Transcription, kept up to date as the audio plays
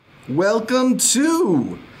Welcome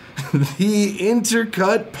to the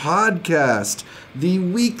Intercut Podcast, the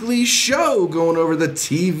weekly show going over the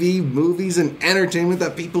TV, movies, and entertainment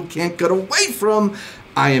that people can't get away from.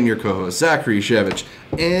 I am your co-host, Zachary Shevich,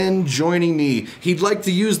 and joining me, he'd like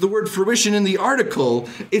to use the word fruition in the article,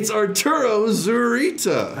 it's Arturo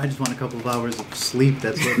Zurita. I just want a couple of hours of sleep.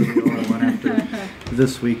 That's literally all I want after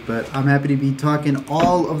this week. But I'm happy to be talking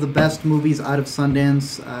all of the best movies out of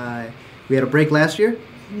Sundance. We had a break last year.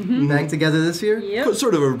 Mm-hmm. Back together this year. Yep.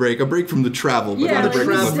 Sort of a break from the travel, but not a break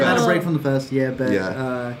from the fest. Not a break from the fest,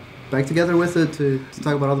 but back together with it to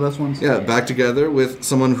talk about all the best ones. Yeah, back together with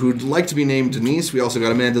someone who'd like to be named Denise. We also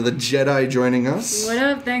got Amanda the Jedi joining us. What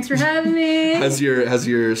up? Thanks for having me. How's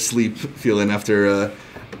your sleep feeling after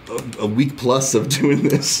a week plus of doing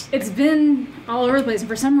this? It's been all over the place, and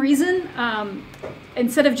for some reason,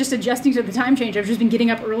 instead of just adjusting to the time change, I've just been getting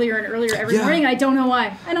up earlier and earlier every morning. I don't know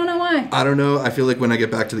why. I don't know. I feel like when I get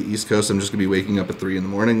back to the East Coast, I'm just going to be waking up at 3 in the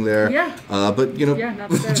morning there. Yeah. But,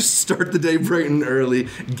 just start the day bright and early,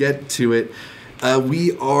 get to it.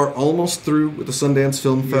 We are almost through with the Sundance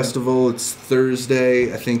Film Festival. It's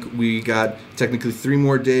Thursday. I think we got technically 3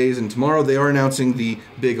 more days, and tomorrow they are announcing the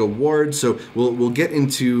big award. So we'll get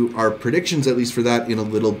into our predictions, at least for that, in a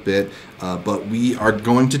little bit. But we are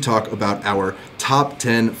going to talk about our top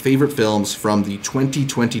 10 favorite films from the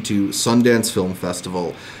 2022 Sundance Film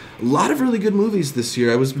Festival. A lot of really good movies this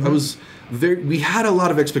year. We had a lot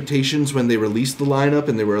of expectations when they released the lineup,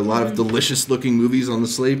 and there were a lot of delicious-looking movies on the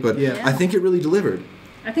slate, but I think it really delivered.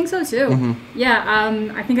 I think so, too. Mm-hmm.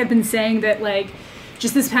 Yeah, I think I've been saying that,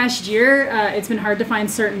 just this past year, it's been hard to find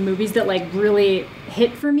certain movies that, really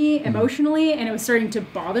hit for me emotionally, and it was starting to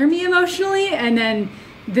bother me emotionally, and then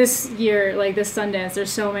this year, this Sundance,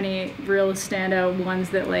 there's so many real standout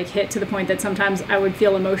ones that, hit to the point that sometimes I would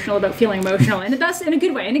feel emotional about feeling emotional, and that's in a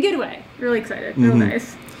good way. Really excited. Real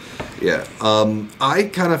nice. Yeah, I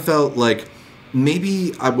kind of felt like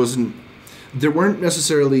maybe there weren't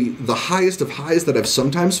necessarily the highest of highs that I've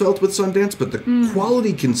sometimes felt with Sundance, but the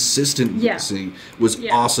quality consistency was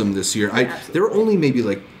awesome this year. There were only maybe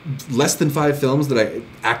less than 5 films that I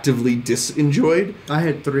actively disenjoyed. I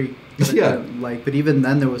had 3. But even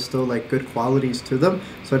then there was still good qualities to them.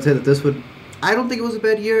 So I'd say that I don't think it was a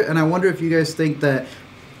bad year, and I wonder if you guys think that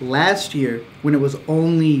last year, when it was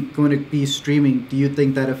only going to be streaming, do you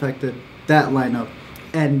think that affected that lineup?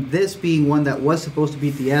 And this being one that was supposed to be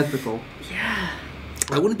theatrical. Yeah.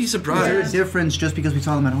 I wouldn't be surprised. Is there a difference just because we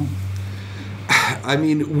saw them at home? I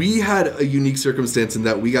mean, we had a unique circumstance in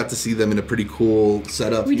that we got to see them in a pretty cool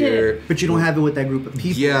setup here. But you don't have it with that group of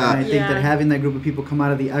people. Yeah. And I think that having that group of people come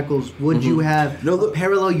out of the Eccles, would you have a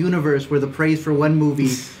parallel universe where the praise for one movie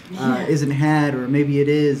isn't had, or maybe it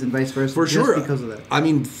is, and vice versa? For sure. Because of that. I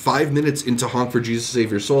mean, 5 minutes into Honk for Jesus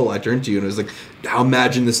Save Your Soul, I turned to you and I was like, now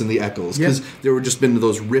imagine this in the Eccles. Because there were just been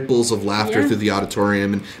those ripples of laughter through the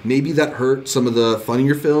auditorium, and maybe that hurt some of the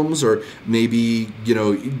funnier films, or maybe,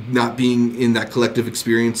 not being in that collective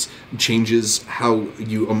experience changes how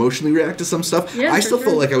you emotionally react to some stuff. I still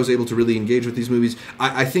felt like I was able to really engage with these movies.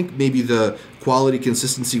 I think maybe the quality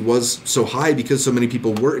consistency was so high because so many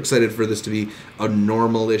people were excited for this to be a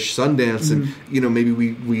normal-ish Sundance, and maybe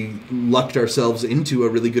we lucked ourselves into a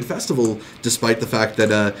really good festival despite the fact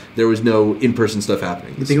that there was no in-person stuff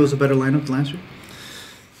happening. You think it was a better lineup than last year?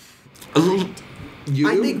 A little.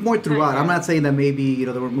 I think more throughout. I'm not saying that maybe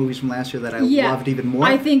there were movies from last year that I loved even more.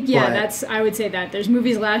 I think I would say that there's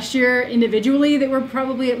movies last year individually that were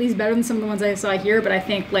probably at least better than some of the ones I saw here, but I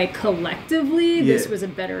think collectively this was a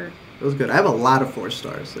better. It was good. I have a lot of 4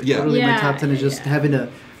 stars. Literally my top 10 is just having to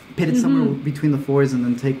pit it somewhere between the 4s and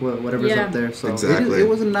then take whatever's up there. So it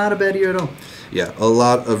was not a bad year at all. Yeah, a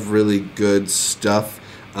lot of really good stuff.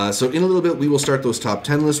 So in a little bit, we will start those top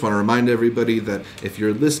 10 lists. Want to remind everybody that if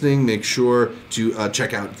you're listening, make sure to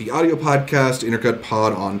check out the audio podcast, Intercut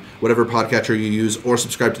Pod, on whatever podcatcher you use, or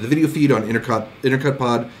subscribe to the video feed on Intercut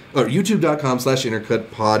Pod, or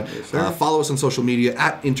youtube.com/Intercut Pod. Follow us on social media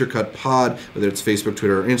at Intercut Pod, whether it's Facebook,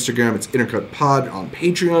 Twitter, or Instagram. It's Intercut Pod. On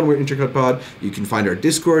Patreon, we're Intercut Pod. You can find our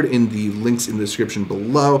Discord in the links in the description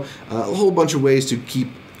below. A whole bunch of ways to keep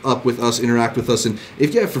up with us, interact with us, and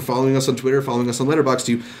if for following us on Twitter, following us on Letterboxd,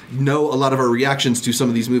 you know a lot of our reactions to some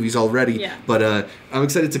of these movies already. Yeah. But I'm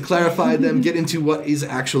excited to clarify them, get into what is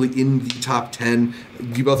actually in the top 10.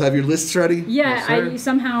 Do you both have your lists ready? Yeah, I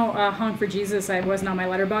somehow Honk for Jesus. I wasn't on my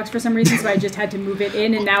Letterboxd for some reason, so I just had to move it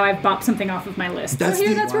in, and now I've bopped something off of my list. That's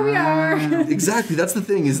where we are. Exactly. That's the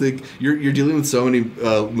thing. Is you're dealing with so many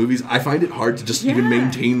movies. I find it hard to just even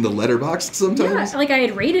maintain the Letterboxd sometimes. Yeah, I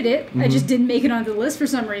had rated it. I just didn't make it onto the list for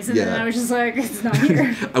some reason, Yeah. and I was just like, it's not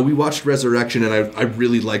here. We watched Resurrection, and I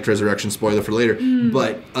really liked Resurrection, spoiler for later,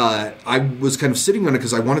 but I was kind of sitting on it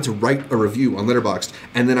because I wanted to write a review on Letterboxd,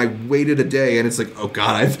 and then I waited a day, and it's like, oh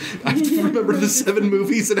god, I have to remember the 7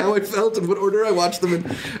 movies and how I felt and what order I watched them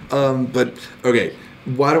in. But, okay,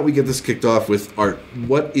 why don't we get this kicked off with Art?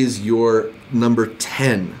 What is your number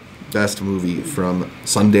 10 best movie from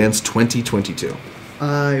Sundance 2022?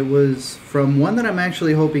 It was from one that I'm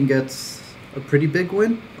actually hoping gets a pretty big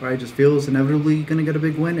win, or I just feel is inevitably going to get a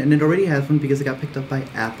big win, and it already has one because it got picked up by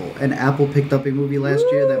Apple. And Apple picked up a movie last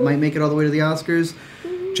year that might make it all the way to the Oscars.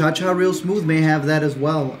 Cha Cha Real Smooth may have that as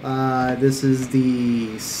well. This is the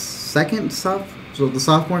the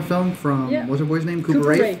sophomore film from, what's her boy's name? Cooper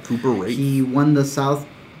Raiff. Cooper Raiff. He won the South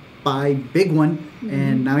by big one,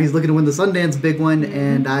 and now he's looking to win the Sundance big one,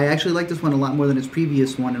 and I actually like this one a lot more than his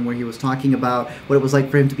previous one, and where he was talking about what it was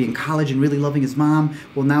like for him to be in college and really loving his mom.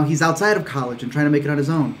 Well, now he's outside of college and trying to make it on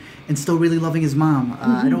his own and still really loving his mom.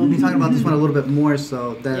 I know we'll be talking about this one a little bit more,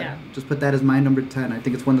 so just put that as my number 10. I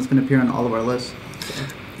think it's one that's going to appear on all of our lists.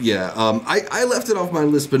 Yeah, I left it off my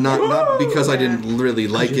list, but not because I didn't really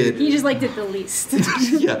like it. You just liked it the least.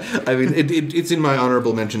 Yeah, I mean, it's in my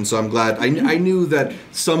honorable mention, so I'm glad. I knew that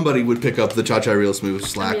somebody would pick up the Cha Cha Real Smooth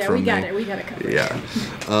slack from me. We got it covered. Yeah.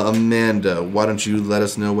 Amanda, why don't you let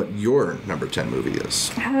us know what your number 10 movie is?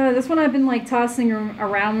 This one I've been tossing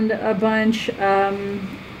around a bunch.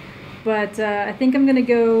 But I think I'm going to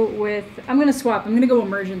go with... I'm going to swap. I'm going to go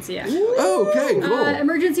Emergency, actually. Oh, okay, cool.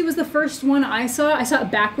 Emergency was the first one I saw. I saw it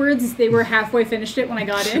backwards. They were halfway finished it when I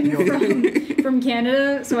got in from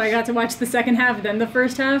Canada, so I got to watch the second half, then the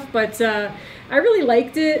first half. But I really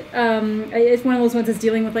liked it. It's one of those ones that's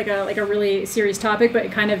dealing with a really serious topic,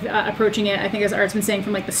 but kind of approaching it, I think, as Art's been saying,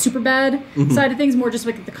 from the Superbad side of things, more just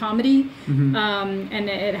the comedy. And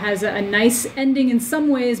it has a nice ending in some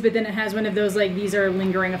ways, but then it has one of those these are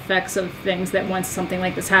lingering effects of things that once something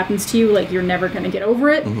like this happens to you, you're never going to get over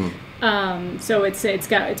it. So it's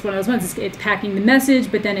one of those ones. It's packing the message,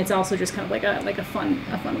 but then it's also just kind of a fun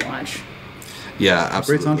watch. Yeah,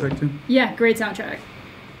 absolutely. Great soundtrack too. Yeah, great soundtrack.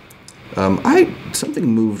 Something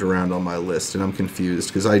moved around on my list, and I'm confused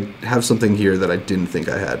because I have something here that I didn't think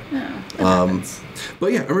I had.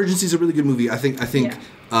 But yeah, Emergency is a really good movie. I think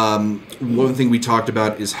one thing we talked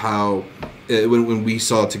about is how when we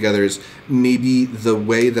saw it together is maybe the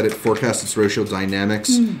way that it forecasts its racial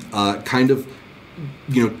dynamics kind of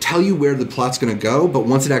tell you where the plot's going to go, but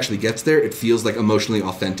once it actually gets there, it feels emotionally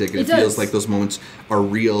authentic, and it feels like those moments are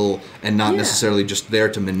real and not necessarily just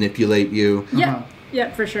there to manipulate you.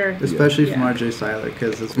 Yeah, for sure. Especially from R.J. Cyler,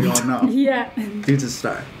 because as we all know, dude's a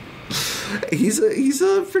star. He's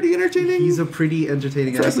a pretty entertaining. He's a pretty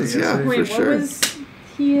entertaining actor. Yeah, Wait, for sure. What was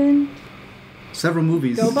he in? Several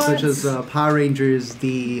movies, such as Power Rangers,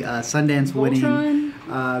 the Sundance-winning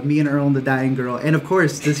Me and Earl and the Dying Girl, and of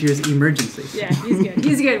course this year's Emergency. Yeah, he's good.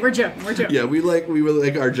 He's good. We're joking. Yeah, we really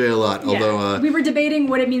like RJ a lot. Although we were debating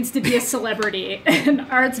what it means to be a celebrity, and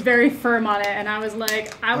Art's very firm on it, and I was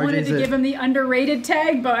like, I wanted to give him the underrated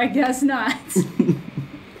tag, but I guess not.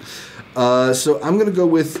 So I'm going to go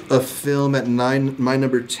with a film at my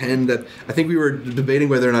number 10 that I think we were debating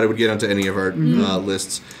whether or not it would get onto any of our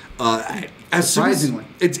lists. Surprisingly.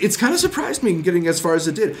 It's kind of surprised me getting as far as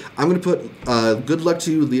it did. I'm going to put Good Luck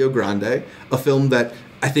to You, Leo Grande, a film that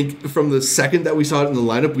I think from the second that we saw it in the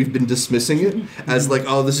lineup, we've been dismissing it as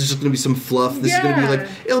this is just going to be some fluff. This is going to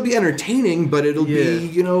be it'll be entertaining, but it'll be,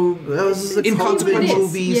 this is a COVID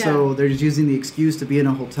movie, so they're just using the excuse to be in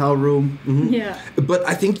a hotel room. Yeah. But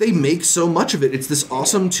I think they make so much of it. It's this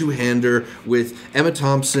awesome two-hander with Emma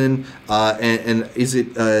Thompson and is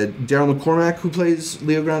it Daryl McCormack who plays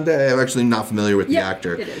Leo Grande? I'm actually not familiar with the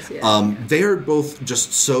actor. It is, yeah. They are both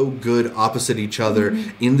just so good opposite each other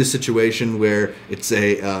in the situation where it's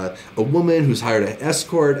a woman who's hired an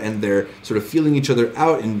escort, and they're sort of feeling each other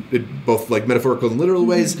out in both metaphorical and literal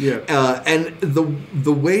ways. And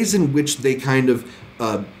the ways in which they kind of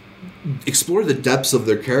explore the depths of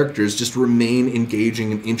their characters just remain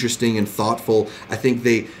engaging and interesting and thoughtful. I think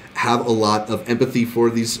they have a lot of empathy for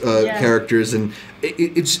these characters, and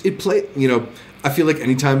it play. I feel like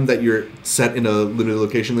anytime that you're set in a limited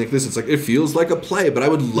location like this, it feels like a play, but I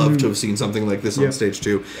would love to have seen something like this on stage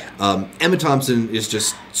too. Emma Thompson is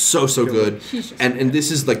just so good, and this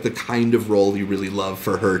is the kind of role you really love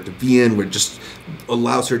for her to be in, where it just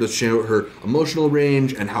allows her to show her emotional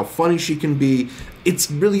range and how funny she can be. It's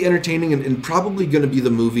really entertaining and probably going to be the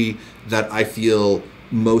movie that I feel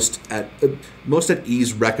most at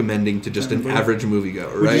ease recommending to just an average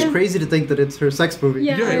moviegoer, right? Which is crazy to think that it's her sex movie.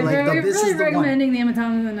 Yeah, we're this really is the recommending the Emma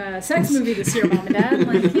Thompson sex movie this year, Mom and Dad.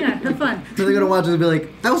 Like, yeah, have fun. So they're gonna watch it and be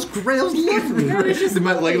like, "That was great. That was lovely." That was just They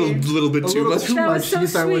might like it a little bit too much. Too That much. was so You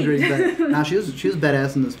start sweet. wondering that. Nah, she was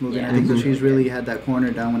badass in this movie. Yeah. And I think that she's really had that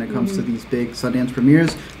corner down when it comes to these big Sundance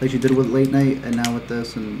premieres, like she did with Late Night, and now with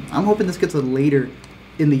this. And I'm hoping this gets a later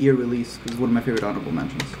in the year release because it's one of my favorite honorable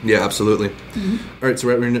mentions. Yeah, absolutely. All right,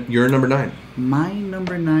 so you're number 9. My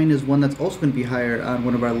number 9 is one that's also going to be higher on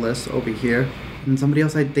one of our lists over here. And somebody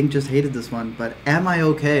else I think just hated this one, but Am I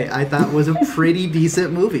Okay? I thought was a pretty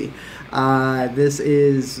decent movie. This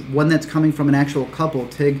is one that's coming from an actual couple,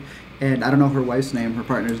 Tig, and I don't know her wife's name, her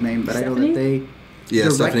partner's name, but Stephanie? I know that they... Yeah,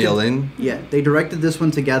 Stephanie Elaine. Yeah, they directed this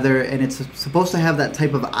one together, and it's supposed to have that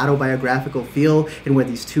type of autobiographical feel, and where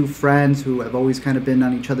these two friends who have always kind of been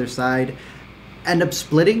on each other's side end up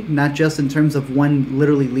splitting, not just in terms of one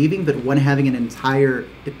literally leaving, but one having an entire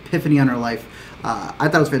epiphany on her life. I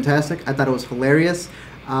thought it was fantastic. I thought it was hilarious.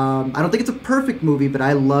 I don't think it's a perfect movie, but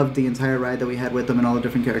I loved the entire ride that we had with them and all the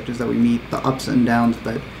different characters that we meet, the ups and downs,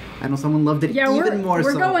 but I know someone loved it even more.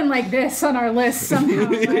 We're so. going like this on our list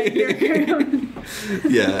somehow.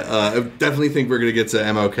 Yeah, I definitely think we're going to get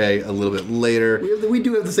to MOK a little bit later. We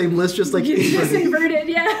do have the same list, just like Just inverted,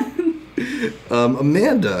 yeah.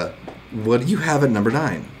 Amanda, what do you have at number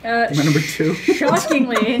 9? my number 2.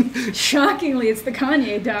 Shockingly, it's the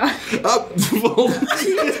Kanye doc.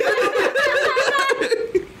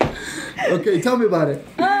 Okay, tell me about it.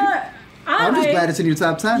 I'm just glad it's in your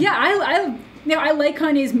top 10. Yeah, I like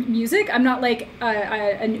Kanye's music. I'm not like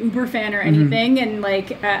an Uber fan or anything, and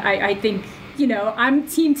like I think, you know, I'm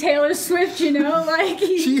Team Taylor Swift. You know, like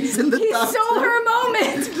he stole her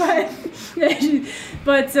moment,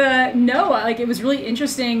 but no, like it was really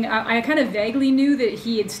interesting. I kind of vaguely knew that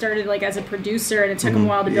he had started like as a producer, and it took him a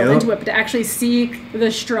while to build into it, but to actually see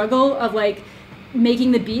the struggle of like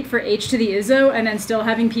making the beat for H to the Izzo and then still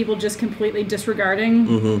having people just completely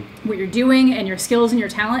disregarding what you're doing and your skills and your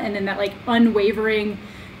talent, and then that like unwavering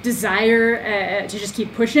desire to just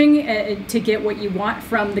keep pushing to get what you want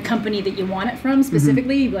from the company that you want it from,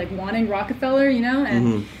 specifically like wanting Rockefeller, you know,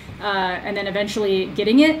 and then eventually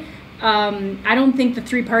getting it. I don't think the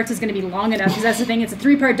 3 parts is going to be long enough, because that's the thing, it's a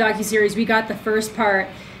 3-part docuseries. We got the first part,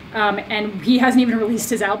 and he hasn't even released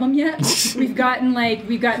his album yet. We've gotten like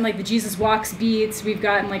the Jesus Walks beats. We've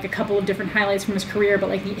gotten like a couple of different highlights from his career, but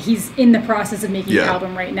like he's in the process of making the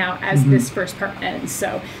album right now as this first part ends.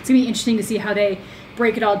 So it's gonna be interesting to see how they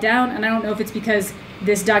break it all down. And I don't know if it's because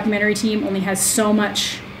this documentary team only has so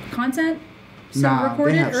much content.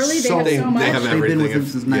 Recorded early. They have so much. They have everything. They've been with him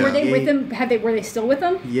since Were they with him? Were they still with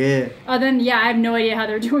him? Yeah. Then I have no idea how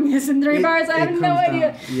they're doing this in 3 parts. I have no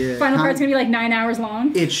idea. Yeah. Final part's gonna be like 9 hours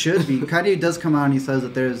long. It should be. Kanye does come out and he says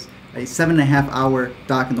that there's a 7.5-hour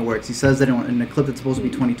doc in the works. He says that in a clip that's supposed to be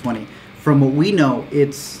 2020. From what we know,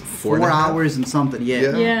 it's 4 hours and something.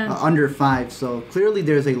 Yeah. Under 5. So clearly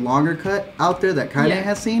there's a longer cut out there that Kanye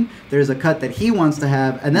has seen. There's a cut that he wants to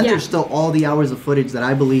have, and then there's still all the hours of footage that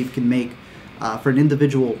I believe can make for an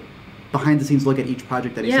individual behind-the-scenes look at each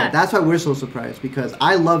project that he said. That's why we're so surprised, because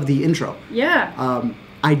I love the intro. Yeah.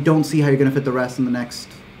 I don't see how you're going to fit the rest in the next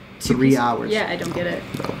 3 hours. Yeah, I don't get it.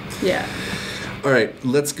 Yeah. All right,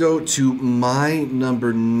 let's go to my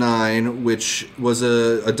number 9, which was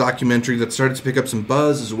a documentary that started to pick up some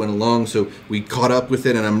buzz as it went along, so we caught up with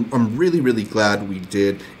it, and I'm really, really glad we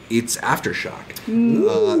did. It's Aftershock.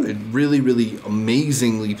 A really, really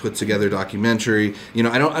amazingly put together documentary. You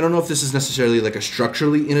know, I don't know if this is necessarily like a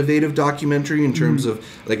structurally innovative documentary in terms of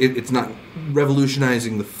like it's not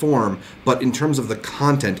revolutionizing the form, but in terms of the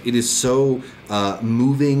content, it is so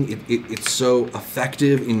moving. It's so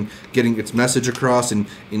effective in getting its message across and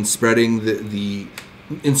in spreading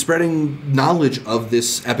in spreading knowledge of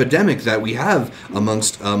this epidemic that we have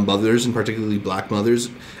amongst mothers, and particularly Black mothers.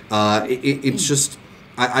 It's just.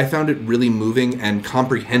 I found it really moving and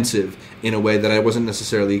comprehensive in a way that I wasn't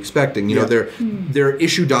necessarily expecting. You know, there are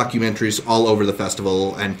issue documentaries all over the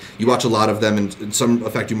festival, and you watch a lot of them, and some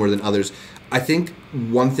affect you more than others. I think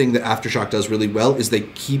one thing that Aftershock does really well is they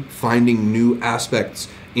keep finding new aspects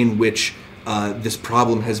in which this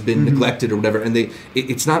problem has been neglected or whatever, and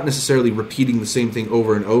it's not necessarily repeating the same thing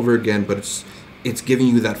over and over again, but it's giving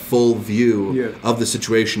you that full view of the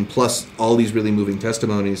situation, plus all these really moving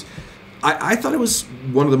testimonies. I thought it was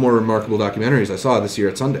one of the more remarkable documentaries I saw this year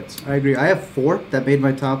at Sundance. I agree. I have 4 that made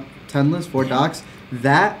my top 10 list, 4 docs.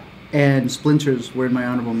 That and Splinters were in my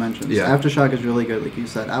honorable mentions. Yeah. Aftershock is really good, like you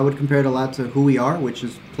said. I would compare it a lot to Who We Are, which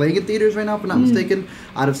is playing in theaters right now, if I'm not mistaken,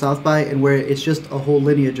 out of South by, and where it's just a whole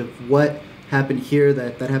lineage of what happened here,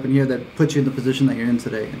 that happened here, that put you in the position that you're in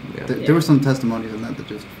today. There were some testimonies in that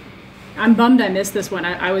just... I'm bummed I missed this one.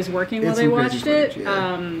 I was working while I watched it.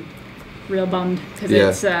 Real bummed because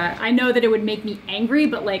it's. I know that it would make me angry,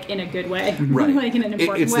 but like in a good way, right? Like in an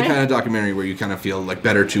important it's way. It's the kind of documentary where you kind of feel like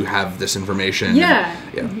better to have this information. Yeah.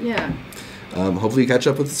 Hopefully you catch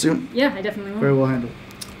up with it soon. Yeah, I definitely will. Very well handled.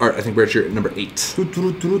 All right, I think we're at your number 8.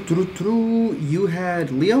 You had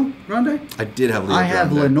Leo Grande? I did have Leo Grande. I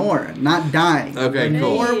have Lenore, not dying. Okay,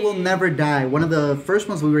 cool. Lenore will never die. One of the first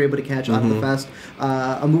ones we were able to catch out of the fest.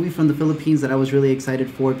 A movie from the Philippines that I was really excited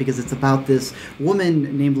for because it's about this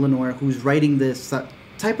woman named Lenore who's writing this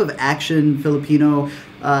type of action Filipino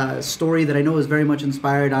story that I know is very much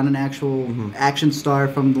inspired on an actual action star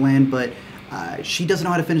from the land, but she doesn't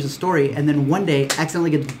know how to finish the story, and then one day accidentally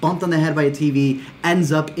gets bumped on the head by a TV,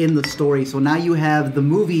 ends up in the story. So now you have the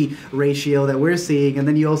movie ratio that we're seeing, and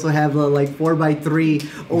then you also have the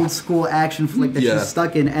 4x3 old school action flick that she's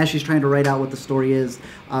stuck in as she's trying to write out what the story is.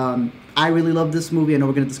 I really love this movie. I know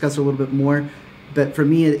we're going to discuss it a little bit more, but for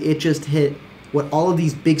me, it just hit what all of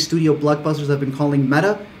these big studio blockbusters have been calling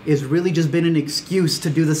meta. Is really just been an excuse to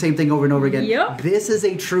do the same thing over and over again. Yep. This is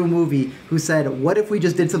a true movie who said, what if we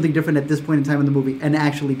just did something different at this point in time in the movie, and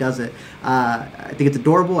actually does it. I think it's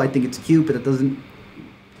adorable, I think it's cute, but it doesn't...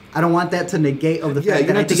 I don't want that to negate of the fact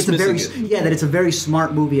that I think it's a very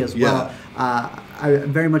smart movie as well. I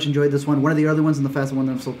very much enjoyed this one. One of the other ones in the fest, one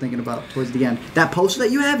that I'm still thinking about towards the end. That poster that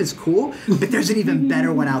you have is cool, but there's an even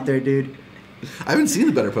better one out there, dude. I haven't seen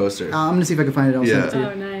the better poster. I'm going to see if I can find it. I'll send it to you.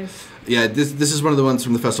 Oh, nice. Yeah, this is one of the ones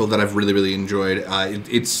from the festival that I've really, really enjoyed.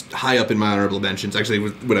 It's high up in my honorable mentions. Actually,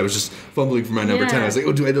 when I was just fumbling for my number 10, I was like,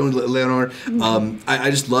 oh, do I know Leonore?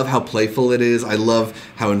 I just love how playful it is. I love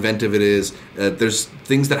how inventive it is. There's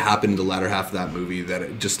things that happen in the latter half of that movie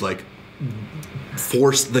that just,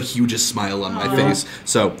 forced the hugest smile on my face.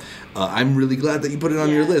 So I'm really glad that you put it on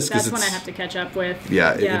your list. That's one I have to catch up with.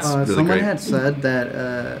 Yeah, it's really someone great. had said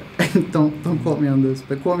that, don't quote me on this,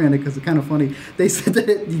 but quote me on it because it's kind of funny. They said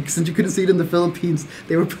that since you couldn't see it in the Philippines,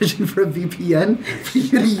 they were pushing for a VPN for you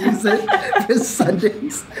to use it for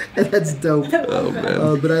Sundance, and that's dope. Oh,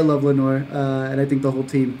 man. But I love Lenore, and I think the whole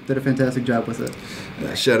team did a fantastic job with it.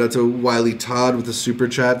 Shout out to Wiley Todd with a super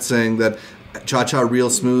chat saying that Cha-Cha Real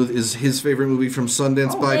Smooth is his favorite movie from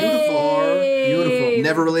Sundance by far. Beautiful.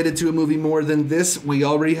 Never related to a movie more than this. We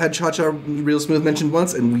already had Cha-Cha Real Smooth mentioned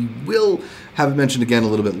once, and we will have it mentioned again a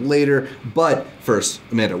little bit later. But first,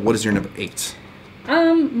 Amanda, what is your number 8?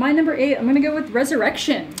 My number 8, I'm going to go with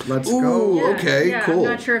Resurrection. Let's go. Yeah, Okay, cool.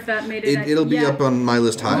 I'm not sure if that made it. It'll be up on my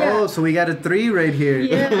list high. Oh, so we got a 3 right here.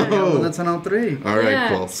 Yeah. Well, that's on all 3. All right,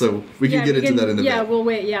 cool. So we can get into that in a bit. Yeah, we'll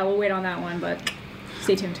wait on that one, but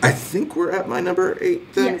stay tuned. I think we're at my number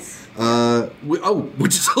 8 then. Yes.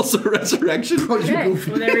 Which is also Resurrection. Okay,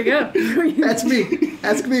 well, there we go. That's me.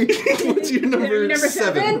 Ask me. What's your number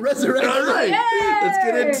 7? Resurrection. All right, let's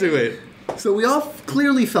get into it. So we all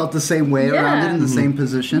clearly felt the same way around it in the same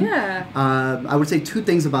position. Yeah. I would say 2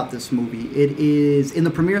 things about this movie. It is, in the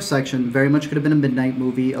premiere section, very much could have been a midnight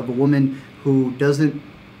movie of a woman who doesn't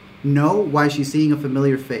know why she's seeing a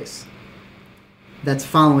familiar face that's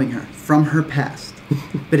following her from her past.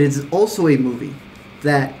 But it's also a movie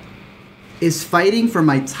that is fighting for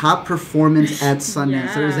my top performance at Sundance.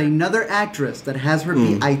 Yeah. There is another actress that has her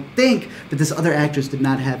beat. I think that this other actress did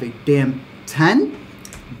not have a damn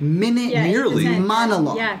 10-minute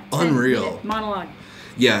monologue. Yeah, Unreal. Monologue.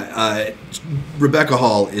 Yeah, Rebecca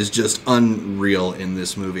Hall is just unreal in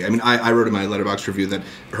this movie. I mean, I wrote in my Letterboxd review that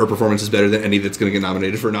her performance is better than any that's going to get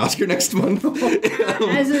nominated for an Oscar next month.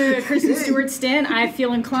 As a Kristen Stewart stan, I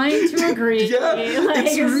feel inclined to agree. Yeah,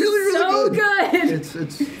 it's really so good.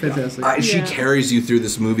 It's fantastic. She carries you through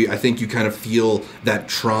this movie. I think you kind of feel that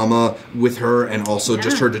trauma with her, and also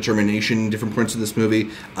just her determination in different points of this movie.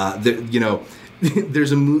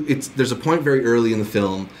 There's a point very early in the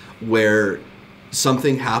film where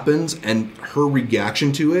something happens and her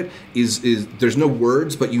reaction to it is there's no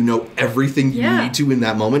words, but you know everything you need to in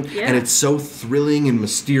that moment. And it's so thrilling and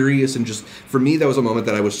mysterious, and just for me that was a moment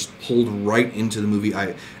that I was just pulled right into the movie.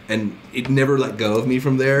 And it never let go of me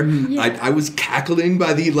from there. I was cackling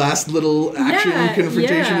by the last little action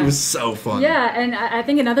confrontation. It was so fun. Yeah, and I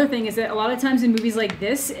think another thing is that a lot of times in movies like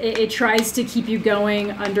this, it tries to keep you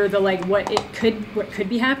going under the what could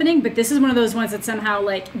be happening. But this is one of those ones that somehow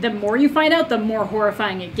the more you find out, the more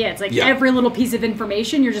horrifying it gets. Every little piece of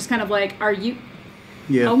information, you're just kind of like, are you?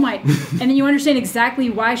 Yeah. Oh my! And then you understand exactly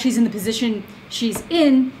why she's in the position she's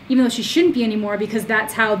in, even though she shouldn't be anymore, because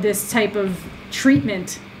that's how this type of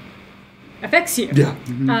treatment affects you. Yeah.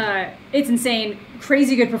 It's insane.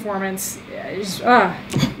 Crazy good performance.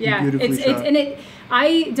 Beautifully shot.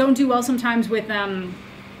 I don't do well sometimes with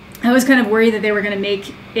I was kind of worried that they were going to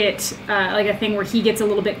make it like a thing where he gets a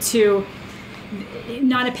little bit too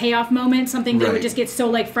not a payoff moment, something that would just get so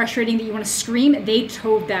like frustrating that you want to scream. They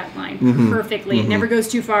towed that line perfectly. It never goes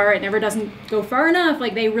too far. It never doesn't go far enough.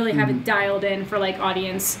 Like they really have it dialed in for like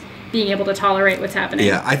audience being able to tolerate what's happening.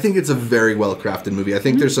 Yeah, I think it's a very well-crafted movie. I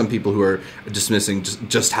think there's some people who are dismissing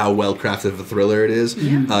just how well-crafted of a thriller it is.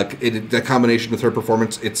 That combination with her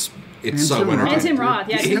performance, it's so entertaining. And Tim Roth,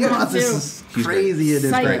 Tim Roth is crazy. It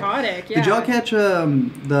is psychotic. Yeah. Did y'all catch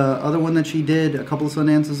the other one that she did a couple of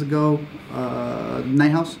Sundances ago,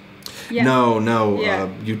 Night House? Yeah. No. Yeah.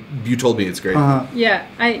 You told me it's great. I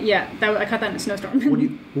caught that in a snowstorm.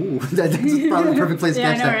 That's probably the perfect place to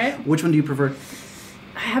catch that. Right? Which one do you prefer?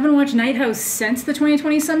 I haven't watched Night House since the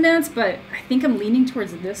 2020 Sundance, but I think I'm leaning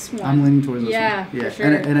towards this one. I'm leaning towards this one. Yeah, for sure.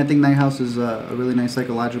 And I think Night House is a really nice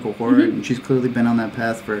psychological horror, and she's clearly been on that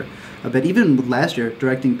path for a bit. Even with last year,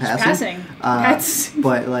 directing Passing.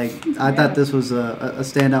 But like, I thought this was a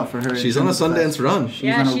standout for her. She's on a Sundance run.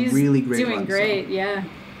 She's on a really great run. Doing great, yeah.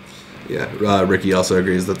 Yeah, Ricky also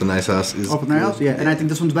agrees that the Night House is... Oh, for the Night House? Yeah, and I think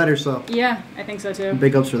this one's better, so... Yeah, I think so too.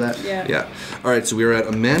 Big ups for that. Yeah. All right, so we were at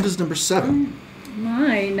Amanda's number 7.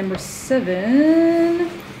 My number 7...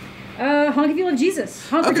 honk if you love Jesus.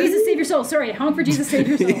 Honk for Jesus, save your soul. Sorry, honk for Jesus, save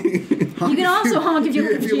your soul. You can also honk if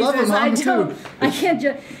you love Jesus. Love him, I don't. I can't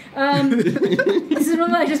just... this is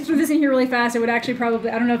one I just threw this in here really fast. It would actually probably...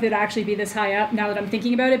 I don't know if it'd actually be this high up now that I'm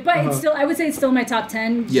thinking about it, but it's still... I would say it's still in my top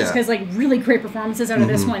 10 just because like really great performances out of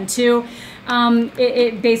this one too.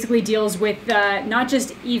 It basically deals with not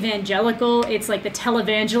just evangelical, it's like the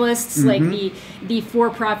televangelists, like the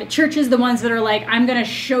for-profit churches, the ones that are like, I'm going to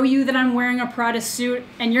show you that I'm wearing a Prada suit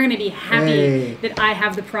and you're going to be happy that I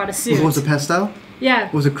have the Prada suit. What was it, pastel?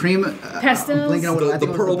 Yeah. Was it cream? Pastels?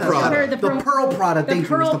 The Pearl Prada. The Pearl Prada. The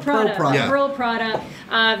Pearl Prada.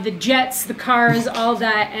 The jets, the cars, all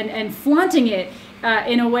that, and flaunting it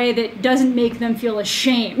in a way that doesn't make them feel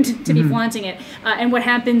ashamed to be flaunting it. And what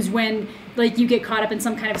happens when like you get caught up in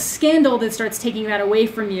some kind of scandal that starts taking that away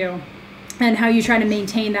from you, and how you try to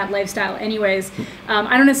maintain that lifestyle. Anyways,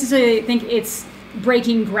 I don't necessarily think it's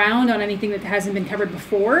breaking ground on anything that hasn't been covered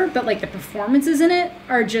before, but like the performances in it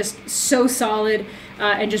are just so solid,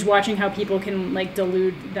 and just watching how people can like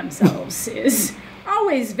delude themselves is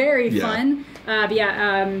always very fun. My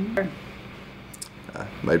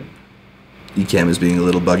Ecamm is being a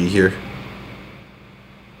little buggy here.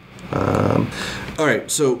 All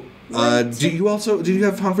right, so do you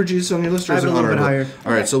have Honk for Jesus on your list, or is it a little bit higher?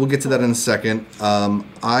 All right, so we'll get to that in a second.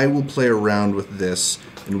 I will play around with this.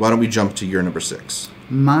 And why don't we jump to your number 6?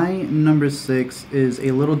 My number 6 is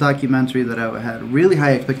a little documentary that I had really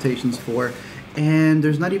high expectations for, and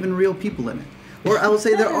there's not even real people in it. Or I would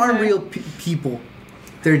say there are real people.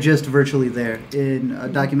 They're just virtually there, in a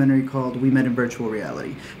documentary called We Met in Virtual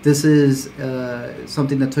Reality. This is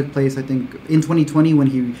something that took place, I think, in 2020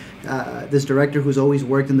 when this director who's always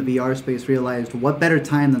worked in the VR space realized what better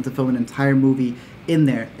time than to film an entire movie in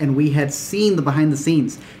there. And we had seen the behind the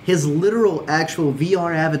scenes. His literal actual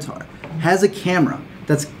VR avatar has a camera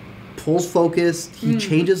that's pulls focus, he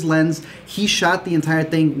changes lens, he shot the entire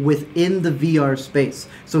thing within the VR space.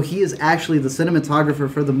 So he is actually the cinematographer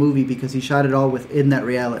for the movie because he shot it all within that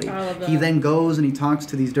reality. I love that. He then goes and he talks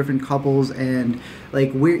to these different couples, and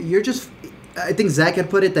like you're just, I think Zach had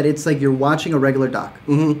put it that it's like you're watching a regular doc.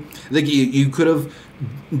 Like you could have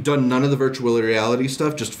done none of the virtual reality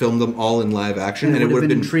stuff, just filmed them all in live action, and it would have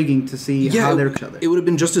been intriguing to see how they're each other. It would have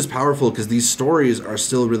been just as powerful because these stories are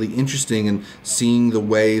still really interesting, and seeing the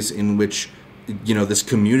ways in which this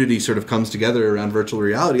community sort of comes together around virtual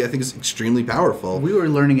reality, I think is extremely powerful. We were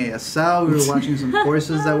learning ASL, we were watching some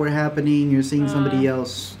courses that were happening, you're seeing somebody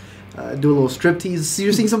else do a little striptease,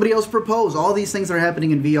 you're seeing somebody else propose. All these things are happening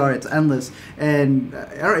in VR. It's endless, and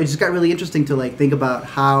it just got really interesting to like think about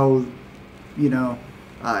how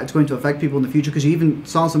it's going to affect people in the future, because you even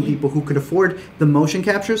saw some people who could afford the motion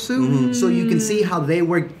capture suit, so you can see how they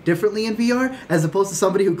work differently in VR as opposed to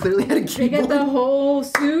somebody who clearly had a keyboard. They get the whole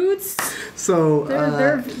suits. So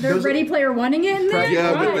they're Ready Player One-ing it in there.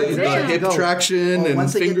 Yeah, the hip traction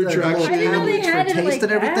and finger traction. I didn't know they had it like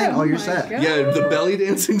and everything. that. Oh, you're set. God. Yeah, the belly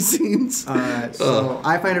dancing scenes. So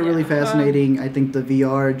I find it really fascinating. I think the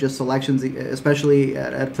VR just selections, especially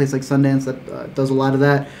at a place like Sundance that does a lot of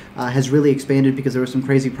that, has really expanded, because there were some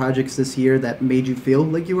crazy projects this year that made you feel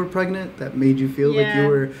like you were pregnant, that made you feel like you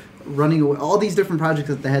were running away. All these different projects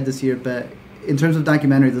that they had this year, but in terms of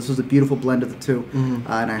documentary, this was a beautiful blend of the two,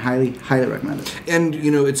 and I highly, highly recommend it. And,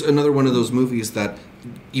 it's another one of those movies that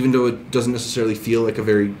even though it doesn't necessarily feel like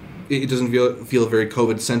it doesn't feel very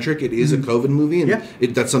COVID-centric. It is a COVID movie, and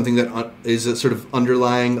that's something that is sort of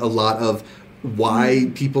underlying a lot of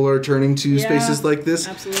why people are turning to spaces like this.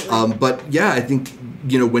 Absolutely. But yeah, I think,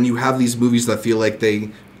 when you have these movies that feel like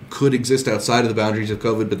they could exist outside of the boundaries of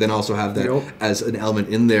COVID, but then also have that as an element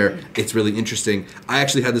in there, it's really interesting. I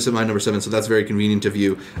actually had this in my number 7, so that's very convenient of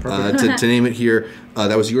you to name it here.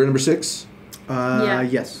 That was your number 6?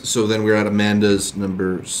 Yes. So then we're at Amanda's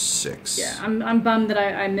number 6. Yeah, I'm bummed that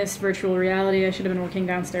I missed virtual reality. I should have been working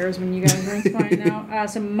downstairs when you guys were inspiring now.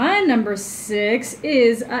 So my number 6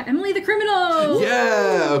 is Emily the Criminal.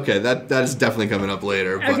 Yeah, okay, that is definitely coming up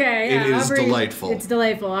later. But it is delightful. It's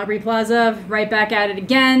delightful. Aubrey Plaza, right back at it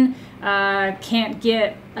again. Can't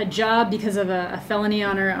get a job because of a felony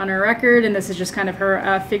on her record, and this is just kind of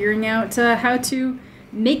her figuring out how to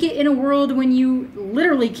make it in a world when you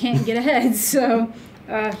literally can't get ahead. So,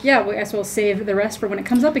 I guess we'll save the rest for when it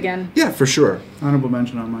comes up again. Yeah, for sure. Honorable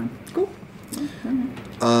mention on mine. Cool.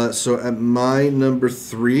 So at my number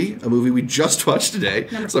 3, a movie we just watched today.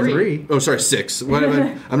 Number 3. Oh, sorry, 6. What am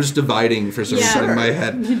I? I'm just dividing for some reason in my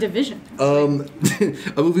head. Division.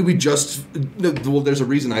 A movie we just. No, well, there's a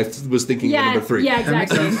reason I was thinking of number 3. Yeah,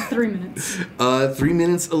 exactly. 3 minutes. 3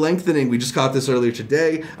 minutes a lengthening. We just caught this earlier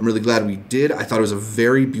today. I'm really glad we did. I thought it was a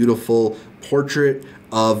very beautiful portrait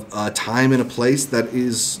of a time and a place that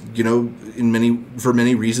is, for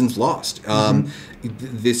many reasons lost.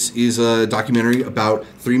 This is a documentary about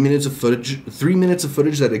 3 minutes of footage. 3 minutes of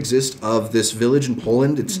footage that exist of this village in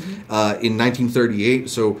Poland. It's in 1938,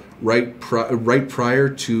 so right prior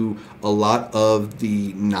to a lot of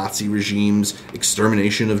the Nazi regime's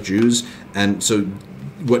extermination of Jews. And so,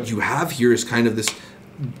 what you have here is kind of this,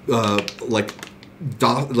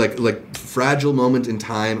 fragile moment in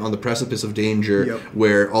time on the precipice of danger,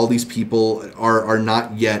 where all these people are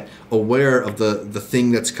not yet aware of the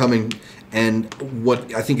thing that's coming. And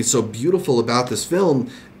what I think is so beautiful about this film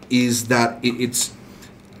is that it's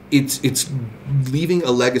leaving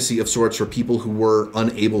a legacy of sorts for people who were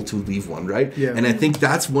unable to leave one, right? Yeah. And I think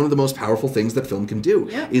that's one of the most powerful things that film can do,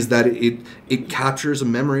 is that it captures a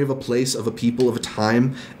memory of a place, of a people, of a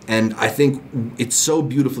time. And I think it's so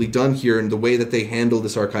beautifully done here in the way that they handle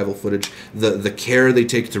this archival footage, the care they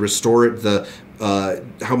take to restore it,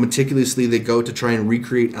 how meticulously they go to try and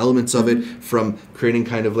recreate elements of it, from creating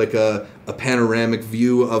kind of like a panoramic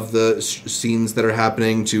view of the scenes that are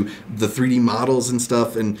happening to the 3D models and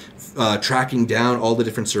stuff, and tracking down all the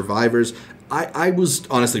different survivors. I was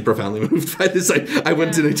honestly profoundly moved by this. I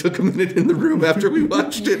went and I took a minute in the room after we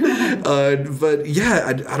watched it. But yeah,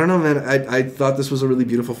 I don't know, man. I thought this was a really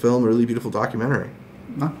beautiful film, a really beautiful documentary.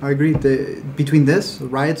 No, I agree. Between this,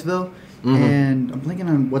 Riotsville, and I'm blanking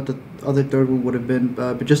on what the other third one would have been,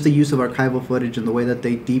 but just the use of archival footage and the way that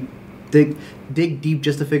they dig deep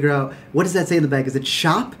just to figure out, what does that say in the back? Is it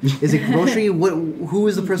shop? Is it grocery? Who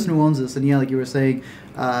is the person who owns this? And yeah, like you were saying,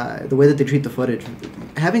 the way that they treat the footage,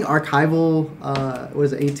 having archival,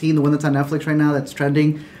 18, the one that's on Netflix right now that's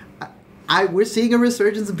trending. We're seeing a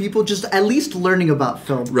resurgence of people just at least learning about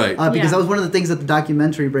film, right? Because that was one of the things that the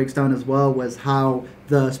documentary breaks down as well, was how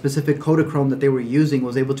the specific Kodachrome that they were using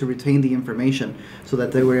was able to retain the information, so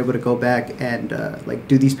that they were able to go back and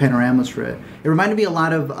do these panoramas for it. It reminded me a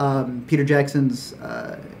lot of Peter Jackson's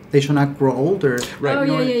 "They Shall Not Grow Old," or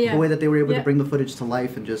the way that they were able to bring the footage to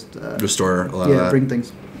life and just restore a lot of that, bring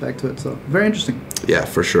things back to it. So very interesting. Yeah,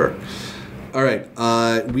 for sure. All right,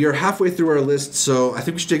 we are halfway through our list, so I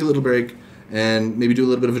think we should take a little break and maybe do a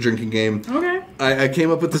little bit of a drinking game. Okay. I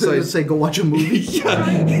came up with this idea. Say, go watch a movie.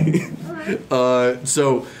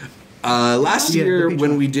 So last year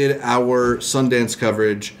when we did our Sundance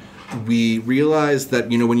coverage, we realized that,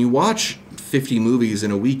 when you watch 50 movies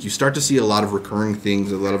in a week, you start to see a lot of recurring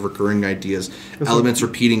things, a lot of recurring ideas, elements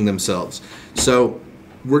repeating themselves. So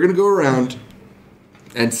we're going to go around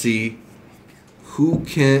and see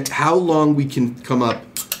how long we can come up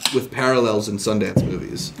with parallels in Sundance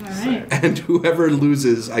movies. All right. And whoever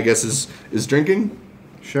loses, I guess, is drinking?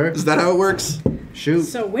 Sure. Is that how it works? Shoot.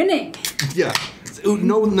 So winning. Yeah.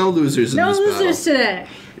 No losers in this battle. No losers today.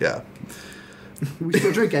 Yeah. We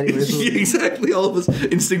still drink anyway. So. Yeah, exactly. All of us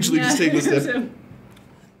instinctually just take this step.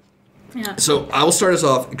 So I will start us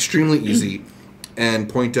off extremely easy and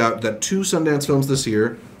point out that 2 Sundance films this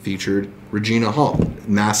year featured Regina Hall,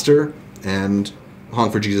 Master and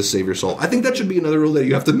Honk for Jesus, Save Your Soul. I think that should be another rule, that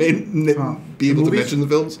you have to be able to mention the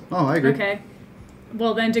films. Oh, I agree. Okay.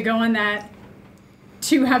 Well, then to go on that,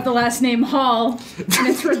 to have the last name Hall, and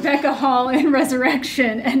it's Rebecca Hall in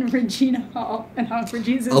Resurrection and Regina Hall in Honk for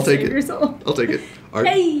Jesus. I'll take Save it. Your Soul. I'll take it. Art?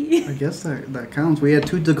 Hey! I guess that counts. We had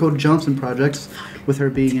 2 Dakota Johnson projects, with her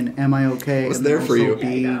being in Am I Okay? What's and there then for also you?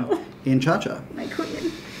 being in Cha-Cha. My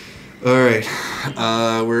queen. All right,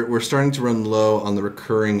 we're starting to run low on the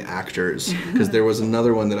recurring actors because there was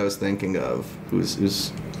another one that I was thinking of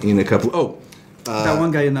who's in a couple. That one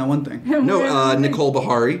guy in that one thing. No, Nicole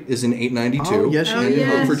Bahari is in 892. Oh, yes, she Oh, is.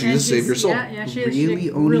 yes. Hope for and Jesus, Save Your Soul. Yeah, she is. Really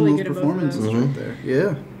She's owning really those good at both performances of those. right there.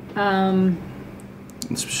 Yeah.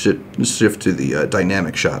 Let's shift to the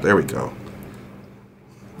dynamic shot. There we go.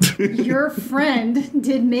 Your friend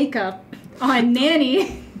did makeup on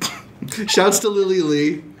Nanny. Shouts to Lily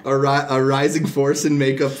Lee, a rising force in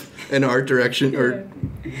makeup and art direction, or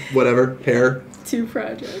whatever, hair. 2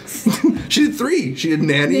 projects. She did 3. She did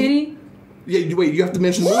Nanny. Nanny. Yeah, wait, you have to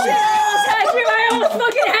mention the movie. I almost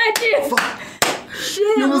fucking had you. Fuck.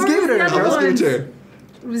 Shit, You almost what gave was it her. the I other Let's one? give it to her.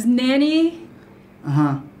 It was Nanny,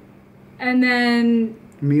 Uh-huh. and then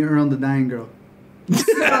Me Earl the Dying Girl.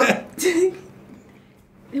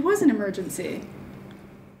 it was an emergency.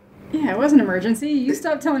 Yeah, it was an emergency. You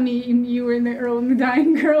stopped telling me you were in the Earl and the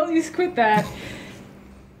Dying Girl. You just quit that.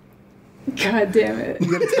 God damn it.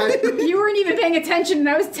 You weren't even paying attention, and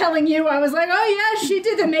I was telling you, I was like, oh yeah, she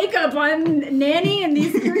did the makeup on Nanny and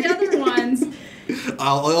these 3 other ones.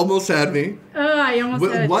 Almost had me. I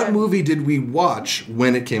almost had What it. movie did we watch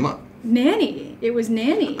when it came up? Nanny. It was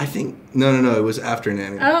Nanny. I think no, it was after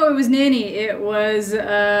Nanny. Oh, it was Nanny. It was,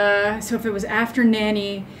 so if it was after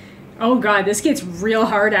Nanny, oh God, this gets real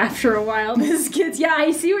hard after a while. This gets, yeah,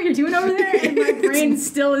 I see what you're doing over there, and my brain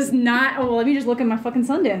still is not, oh, well, let me just look at my fucking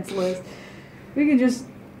Sundance list. We can,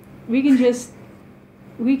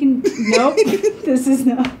 nope, this is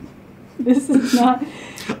not.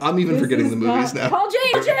 I'm even this forgetting is the movies not- now. Call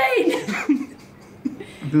Jane!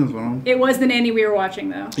 It was the Nanny we were watching,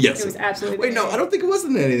 though. Yes. It was absolutely Wait, the no, Nanny. I don't think it was the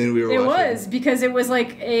Nanny that we were It watching. was, because it was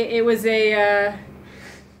like, maybe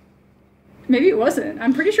it wasn't.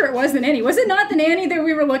 I'm pretty sure it was the Nanny. Was it not the Nanny that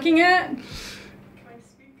we were looking at?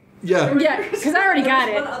 Yeah. Yeah, because I already got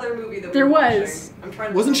One it. other movie that There we were was. watching. I'm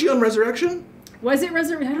trying to Wasn't she on remember. Resurrection? Was it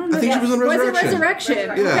Resurrection? I don't know. I think she was on Resurrection. Was it Resurrection?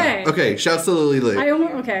 Resurrection. Yeah. Okay. Okay. Shouts to Lily Lee.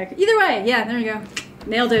 Okay. Either way, yeah, there you go.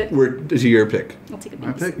 Nailed it. We're to your pick. I'll take a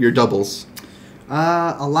My piece. pick. Your doubles.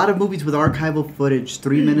 A lot of movies with archival footage,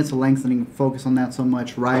 3 minutes of lengthening, focus on that so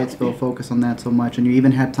much. Riotsville, focus on that so much. And you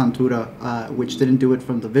even had Tantura, which didn't do it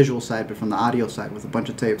from the visual side, but from the audio side with a bunch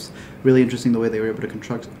of tapes. Really interesting the way they were able to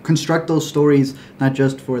construct those stories, not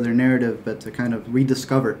just for their narrative, but to kind of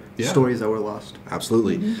rediscover stories that were lost.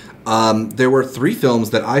 Absolutely. There were 3 films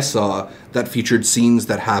that I saw that featured scenes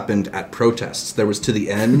that happened at protests. There was To the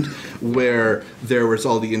End, where there was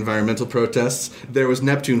all the environmental protests. There was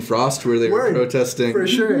Neptune Frost, where they were protesting. For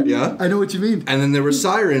sure. Yeah. I know what you mean. And then there were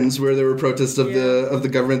Sirens, where there were protests of the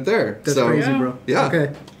government there. That's so, crazy, bro. Yeah.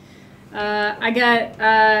 Okay. I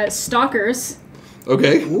got Stalkers,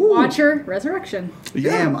 Okay. Watcher, Resurrection.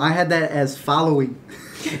 Yeah. Damn, I had that as following.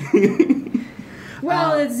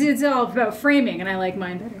 Well, it's all about framing, and I like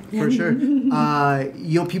mine better. For sure.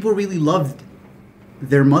 People really loved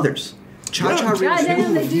their mothers. Cha-Cha Yeah,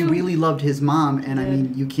 really, they he do. really loved his mom, and I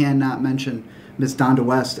mean, you cannot mention Miss Donda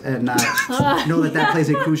West and know that plays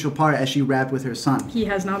a crucial part as she rapped with her son. He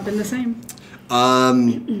has not been the same.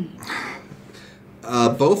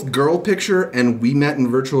 Both Girl Picture and We Met in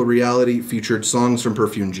Virtual Reality featured songs from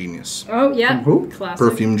Perfume Genius. Oh, yeah. From who? Classic.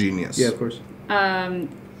 Perfume Genius. Yeah, of course.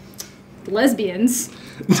 Lesbians.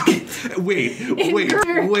 Wait.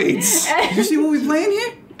 You see what we playing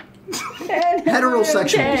here?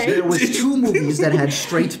 Heterosexuals. Okay. There was 2 movies that had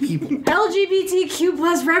straight people. LGBTQ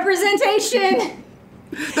plus representation.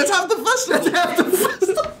 That's half the festival.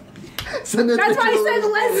 That's why I said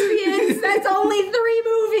lesbians. That's only 3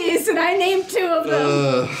 movies, and I named 2 of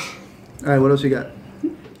them. All right, what else you got?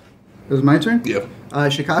 It was my turn? Yep.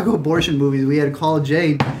 Chicago abortion movies. We had Call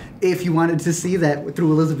Jane. If you wanted to see that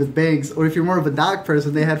through Elizabeth Banks, or if you're more of a doc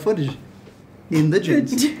person, they had footage in the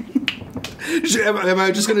Janes. Am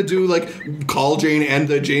I just gonna do like Call Jane and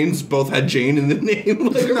the Janes both had Jane in the name?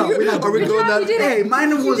 Like, No, we're not are we doing going that. that? You did it. Hey,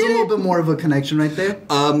 mine was a did little it. bit more of a connection right there.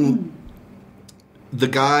 The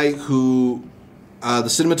guy who, the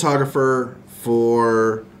cinematographer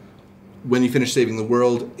for When You Finish Saving the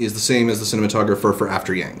World is the same as the cinematographer for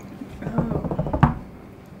After Yang. Oh.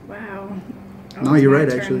 Wow. No, you're my right,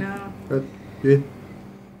 turn actually. now. Yeah.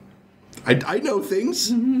 I know things.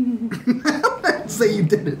 Say you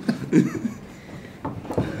did it.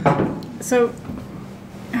 So,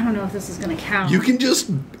 I don't know if this is going to count. You can just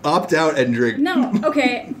opt out and drink. No,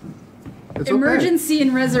 okay. Emergency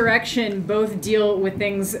and Resurrection both deal with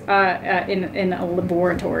things in a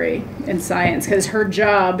laboratory in science, because her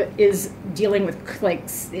job is dealing with, like,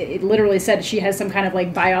 it literally said she has some kind of,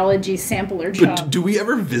 like, biology sampler job. But do we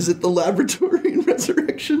ever visit the laboratory in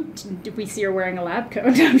Resurrection? Do we see her wearing a lab coat?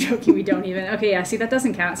 No, I'm joking, we don't even. Okay, yeah, see, that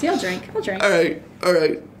doesn't count. See, I'll drink. All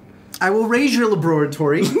right. I will raise your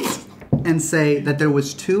laboratory and say that there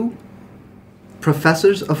was 2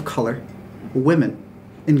 professors of color, women,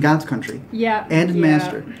 in God's country, and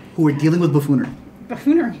Master, who were dealing with buffoonery.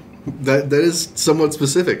 Buffoonery. That is somewhat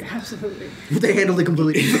specific. Absolutely. They handled it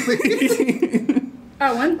completely differently.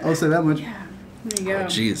 One? I'll say that much. Yeah. There you go.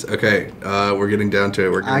 Jeez. Okay. We're getting down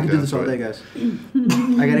to it. I can do this all day, guys.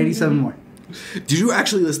 I got 87 more. Did you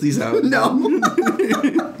actually list these out? No.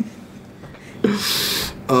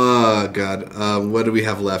 Oh, God. What do we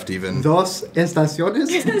have left, even? Dos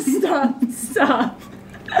estaciones. Stop.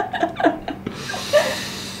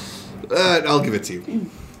 I'll give it to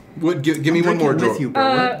you. Give me one more draw.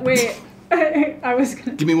 Wait. I was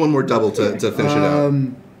gonna... Give me one more double to finish it out.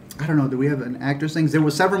 I don't know. Do we have an actor's things? There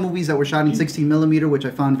were several movies that were shot in 16mm, which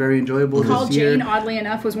I found very enjoyable Call this year. Jane, oddly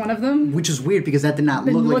enough, was one of them. Which is weird because that did not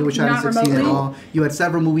look like it was shot in 16 remotely. At all. You had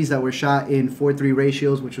several movies that were shot in 4:3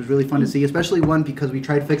 ratios, which was really fun to see, especially one because we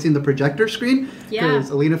tried fixing the projector screen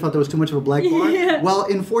because Alina felt there was too much of a black bar. Yeah. Well,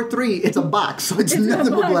 in 4:3, it's a box, so it's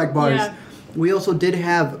nothing but black bars. Yeah. We also did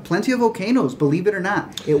have plenty of volcanoes, believe it or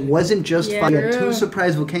not. It wasn't just fun. We had 2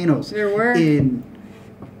 surprise volcanoes. There were. In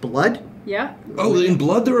Blood. Yeah. Oh, in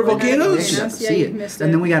Blood there were volcanoes? You got to see it.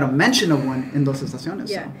 And then we got a mention of one in Dos Estaciones.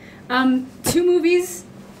 Yeah. So. 2 movies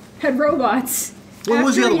had robots. What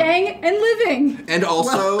was the other Yang and Living. And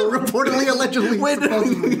also... reportedly, allegedly,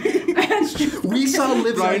 supposedly. We saw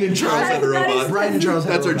Living. Brian and Charles had a robot. Brian and Charles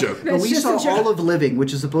had That's a our robot. joke. But we saw all of Living,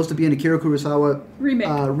 which is supposed to be an Akira Kurosawa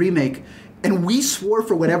remake. And we swore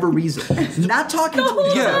for whatever reason, not talking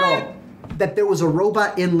to each other at all, that there was a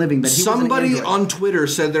robot in Living. That he Somebody on Twitter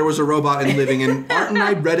said there was a robot in Living, and Art and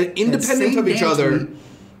I read it independent of each other.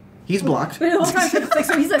 He's blocked. But the whole time, like,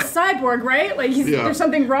 so he's a cyborg, right? Like, there's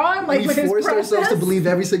something wrong, like, with his process. We forced ourselves to believe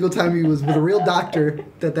every single time he was with a real doctor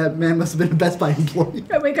that man must have been a Best Buy employee.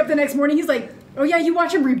 I wake up the next morning, he's like, oh yeah, you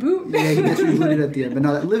watch him reboot? Yeah, he gets rebooted at the end. But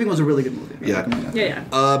no, Living was a really good movie.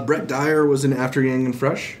 Yeah. Brett Dyer was in After Yang and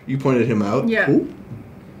Fresh. You pointed him out. Yeah. Who?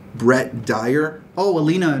 Brett Dyer. Oh,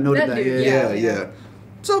 Alina noted that. Dude, Yeah.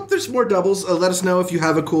 So there's more doubles. Let us know if you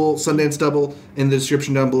have a cool Sundance double in the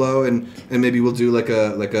description down below, and maybe we'll do like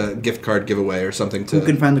a gift card giveaway or something. Who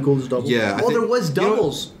can find the coolest double? Yeah. There was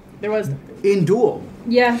doubles. There was in Duel.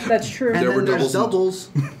 Yeah, that's true. And then there's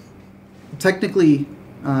doubles. Technically,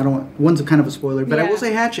 I don't want, one's a kind of a spoiler, but I will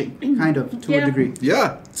say Hatching, kind of to a degree.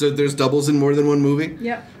 Yeah. So there's doubles in more than one movie.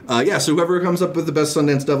 Yeah. So whoever comes up with the best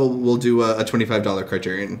Sundance double will do a $25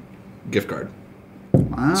 Criterion gift card.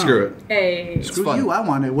 Wow. Screw it. Hey. Screw you, I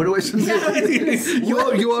want it. What do I submit?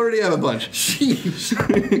 you already have a bunch. Jeez.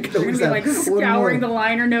 We're going to be like scouring the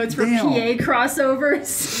liner notes for PA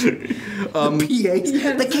crossovers. PA?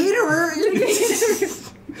 The caterer!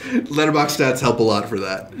 Letterboxd stats help a lot for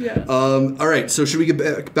that. Yeah. All right, so should we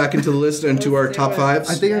get back into the list and to our top 5s?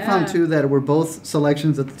 I think I found 2 that were both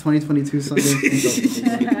selections at the 2022 Sundance.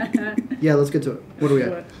 Yeah, let's get to it. What do we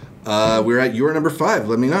have? We're at your number 5.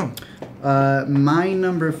 Let me know. My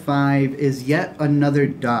number 5 is yet another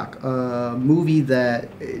doc, a movie that,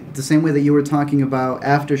 the same way that you were talking about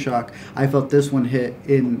Aftershock, I felt this one hit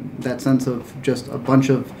in that sense of just a bunch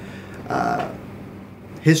of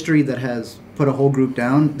history that has put a whole group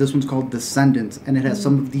down. This one's called Descendants, and it has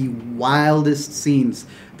some of the wildest scenes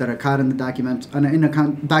that are caught in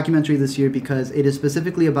the documentary this year, because it is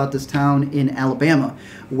specifically about this town in Alabama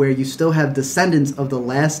where you still have descendants of the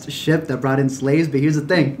last ship that brought in slaves. But here's the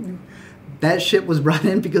thing. That ship was brought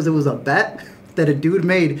in because it was a bet that a dude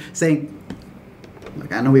made saying,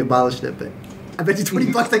 look, I know we abolished it, but I bet you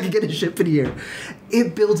 $20 I could get a ship in here.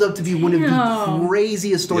 It builds up to be one of the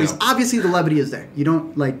craziest stories. Yeah. Obviously, the levity is there. You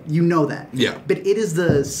don't, you know that. Yeah. But it is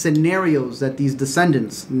the scenarios that these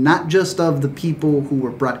descendants, not just of the people who were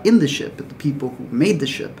brought in the ship, but the people who made the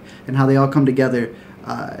ship, and how they all come together,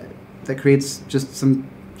 that creates just some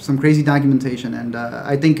crazy documentation. And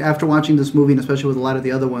I think after watching this movie, and especially with a lot of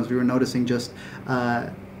the other ones, we were noticing just,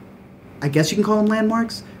 I guess you can call them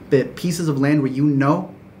landmarks, but pieces of land where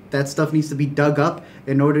that stuff needs to be dug up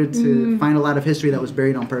in order to find a lot of history that was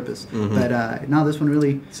buried on purpose. Mm-hmm. But now this one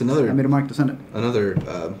really made a mark. Descendant. Another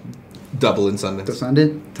double in Sundance.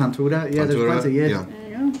 Descendant, Tantura. Yeah, there's plenty. Yeah. There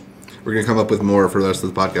you we're going to come up with more for the rest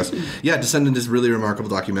of the podcast. Yeah, Descendant is really remarkable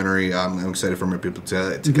documentary. I'm excited for more people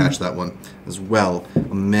to catch that one as well.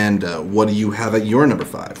 Amanda, what do you have at your number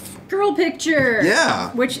 5? Girl Picture.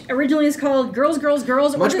 Yeah. Which originally is called Girls, Girls,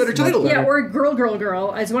 Girls. Much better title. Yeah, or Girl, Girl,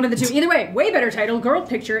 Girl. It's one of the two. Either way, way better title. Girl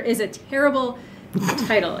Picture is a terrible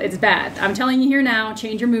title. It's bad. I'm telling you here now,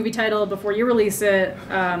 change your movie title before you release it.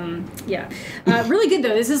 Really good,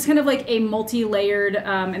 though. This is kind of like a multi-layered,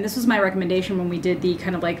 and this was my recommendation when we did the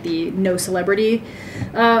kind of like the no celebrity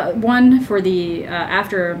one for the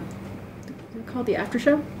after, is it called the after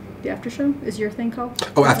show? The after show is your thing called?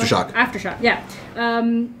 Oh, Aftershock. Aftershock, yeah.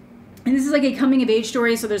 And this is like a coming of age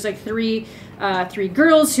story. So there's like three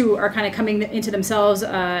girls who are kind of coming into themselves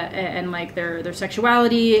and like their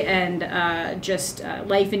sexuality and just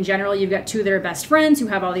life in general. You've got two of their best friends who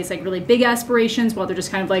have all these like really big aspirations while they're just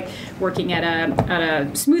kind of like working at a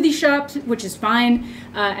smoothie shop, which is fine.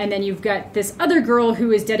 And then you've got this other girl who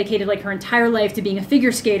is dedicated like her entire life to being a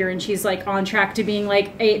figure skater, and she's like on track to being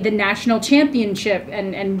like the national championship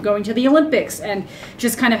and going to the Olympics, and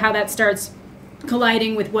just kind of how that starts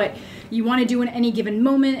colliding with what you want to do in any given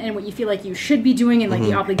moment and what you feel like you should be doing and like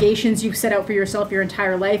the obligations you've set out for yourself your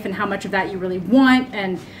entire life and how much of that you really want,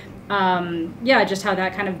 and just how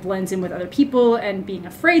that kind of blends in with other people and being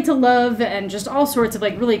afraid to love and just all sorts of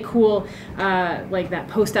like really cool like that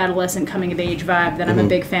post-adolescent coming of age vibe that I'm a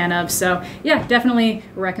big fan of. So yeah, definitely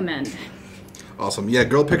recommend. Awesome. Yeah,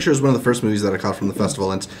 Girl Picture is one of the first movies that I caught from the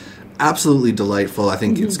festival, and it's absolutely delightful. I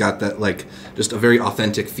think it's got that like just a very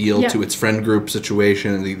authentic feel to its friend group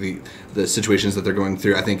situation and the situations that they're going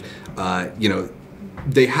through. I think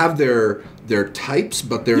they have their types,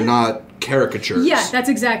 but they're not caricatures. Yeah, that's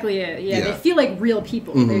exactly it. Yeah, they feel like real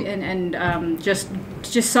people and just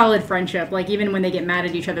solid friendship. Like even when they get mad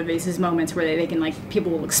at each other, there's these moments where they can like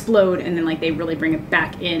people will explode and then like they really bring it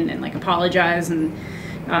back in and like apologize, and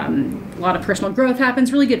a lot of personal growth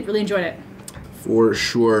happens. Really good. Really enjoyed it. For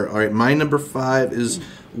sure. All right, my number 5 is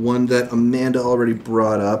one that Amanda already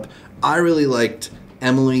brought up. I really liked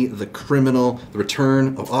Emily the Criminal, the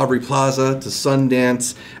return of Aubrey Plaza to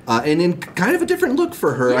Sundance, and in kind of a different look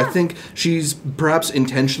for her. Yeah. I think she's perhaps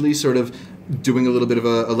intentionally sort of doing a little bit of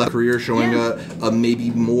a left career, showing a maybe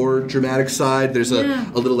more dramatic side. There's a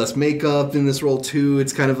little less makeup in this role too.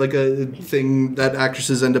 It's kind of like a thing that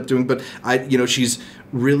actresses end up doing, but she's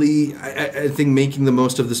really, I think, making the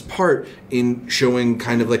most of this part in showing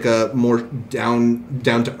kind of like a more down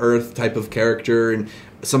to earth type of character, and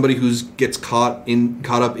somebody who's gets caught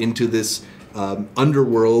up into this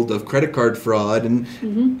underworld of credit card fraud and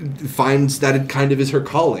finds that it kind of is her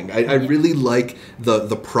calling. I really like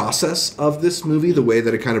the process of this movie, the way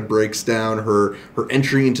that it kind of breaks down her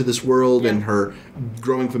entry into this world and her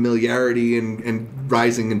growing familiarity and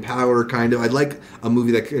rising in power, kind of. I like a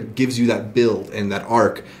movie that gives you that build and that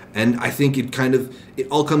arc, and I think it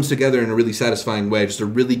all comes together in a really satisfying way. Just a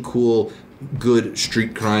really cool, good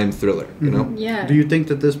street crime thriller, you know? Yeah. Do you think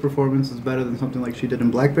that this performance is better than something like she did in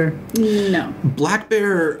Black Bear? No. Black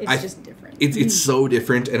Bear, it's just different. It's so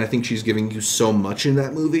different, and I think she's giving you so much in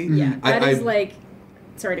that movie. Yeah, that is like,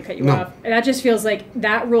 sorry to cut you off. That just feels like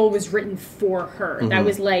that role was written for her. That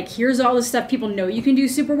was like, here's all the stuff people know you can do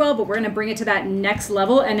super well, but we're going to bring it to that next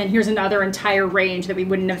level, and then here's another entire range that we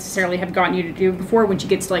wouldn't necessarily have gotten you to do before, when she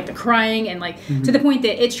gets to like the crying and like to the point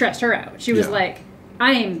that it stressed her out. She was like,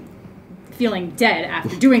 I am feeling dead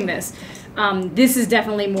after doing this. This is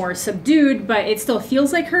definitely more subdued, but it still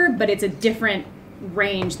feels like her, but it's a different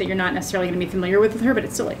range that you're not necessarily going to be familiar with her, but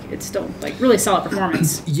it's still like really solid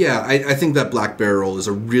performance. Yeah, I think that Black Bear role is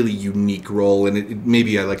a really unique role, and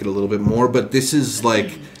maybe I like it a little bit more, but this is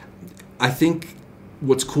like, I think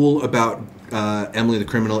what's cool about Emily the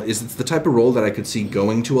Criminal is it's the type of role that I could see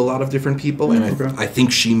going to a lot of different people, and I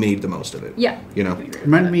think she made the most of it. Yeah. You know?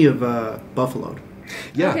 Reminded me of Buffaloed.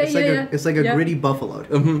 Yeah, Okay, it's like a gritty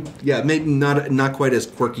Buffaloed. Yeah, maybe not quite as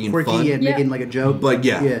quirky and fun, and making like a joke, but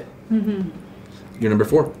yeah. Your number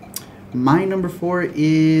 4. My number 4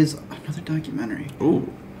 is another documentary.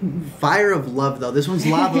 Ooh. Fire of Love, though. This one's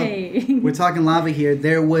lava. Hey. We're talking lava here.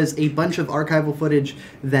 There was a bunch of archival footage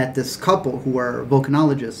that this couple, who are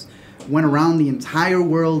volcanologists, went around the entire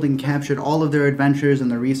world and captured all of their adventures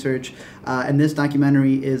and their research. And this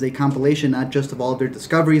documentary is a compilation not just of all of their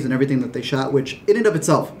discoveries and everything that they shot, which in and of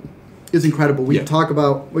itself is incredible. We talk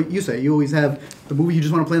about what you say. You always have the movie you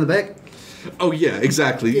just want to play in the back. Oh yeah,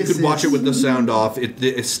 exactly. You could watch it with the sound off.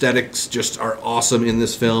 The aesthetics just are awesome in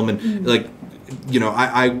this film, and like,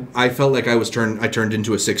 I felt like I turned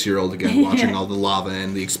into a 6-year-old again watching all the lava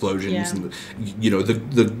and the explosions, and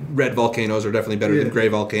the red volcanoes are definitely better than gray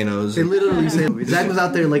volcanoes. They literally say Zach was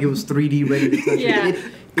out there like it was 3D ready to touch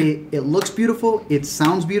it. it looks beautiful, it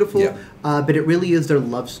sounds beautiful, but it really is their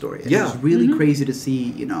love story. And it's really crazy to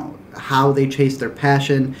see, how they chase their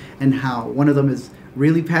passion and how one of them is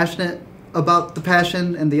really passionate about the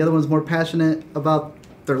passion and the other one's more passionate about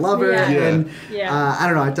their lover. And I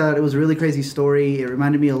don't know, I thought it was a really crazy story. It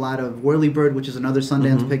reminded me a lot of Whirlybird, which is another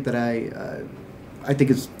Sundance pick that I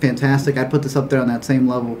think is fantastic. I'd put this up there on that same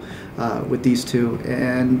level with these two.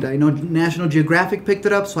 And I know National Geographic picked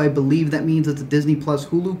it up, so I believe that means it's a Disney Plus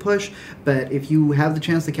Hulu push. But if you have the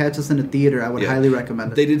chance to catch this in a theater, I would highly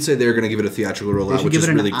recommend it. They did say they were going to give it a theatrical rollout, which is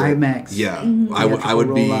really good. IMAX. Yeah, I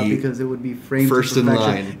would be because it would be framed first in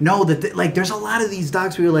line. No, there's a lot of these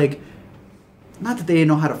docs where you're like, not that they didn't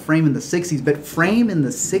know how to frame in the 60s, but frame in the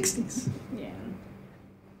 60s.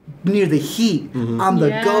 Near the heat, on the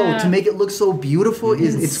go, to make it look so beautiful.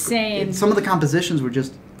 It's insane. Some of the compositions were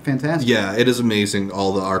just fantastic. Yeah, it is amazing,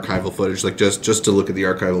 all the archival footage. Like, just to look at the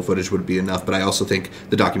archival footage would be enough, but I also think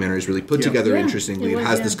the documentary is really put together interestingly. It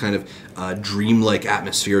has this kind of dreamlike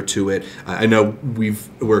atmosphere to it. I know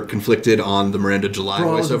we're conflicted on the Miranda July voiceover.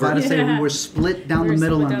 I was about to say, we were split down the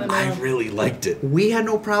middle on that. I really liked it. We had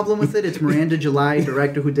no problem with it. It's Miranda July,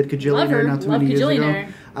 director who did Kajillionaire not too many years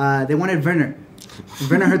ago. They wanted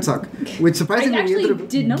Werner Herzog, which surprisingly we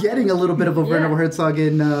ended up getting a little bit of a Werner Herzog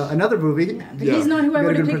in another movie. But he's not who I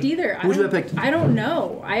would have picked either. Who would you have picked? I don't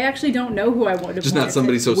know. I actually don't know who I would have. Just not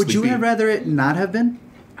somebody so sleepy. Would you have rather it not have been?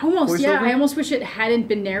 Almost, yeah. I almost wish it hadn't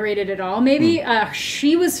been narrated at all. Maybe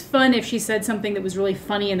she was fun if she said something that was really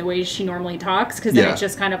funny in the way she normally talks, because then it's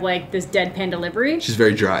just kind of like this deadpan delivery. She's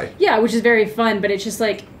very dry. Yeah, which is very fun, but it's just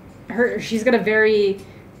like she's got a very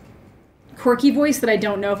quirky voice that I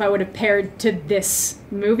don't know if I would have paired to this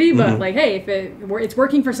movie, but like, hey, if it's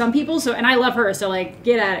working for some people, and I love her, so like,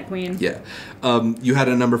 get at it, queen. Yeah. You had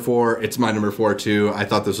a number 4. It's my number 4 too. I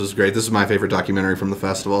thought this was great. This is my favorite documentary from the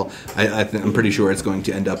festival. I'm pretty sure it's going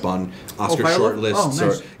to end up on Oscar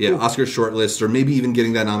shortlists, Oscar shortlists, or maybe even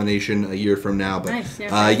getting that nomination a year from now. But nice.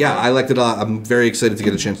 I liked it a lot. I'm very excited to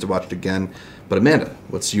get a chance to watch it again. But Amanda,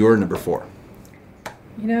 what's your number 4?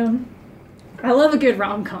 I love a good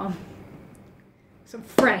rom-com. So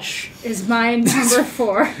Fresh is my number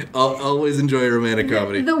 4. I'll always enjoy a romantic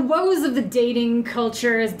comedy. The woes of the dating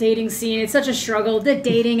culture, dating scene, it's such a struggle. The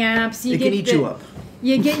dating apps. It can eat you up.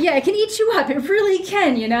 It can eat you up. It really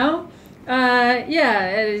can,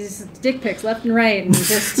 it's dick pics left and right. And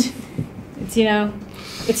just,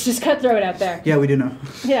 it's just cutthroat out there. Yeah, we do know.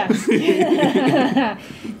 Yeah.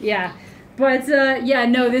 Yeah. But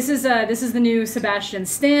this is the new Sebastian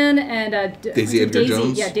Stan and Daisy Edgar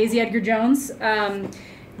Jones. Yeah, Daisy Edgar Jones.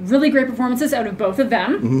 Really great performances out of both of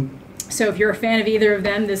them. Mm-hmm. So if you're a fan of either of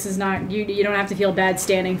them, this is not you don't have to feel bad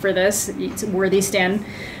standing for this. It's a worthy stan.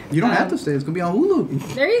 You don't have to stay. It's gonna be on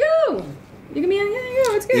Hulu. There you go. You can be on. There you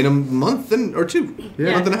go. It's good. In a month or two. Yeah.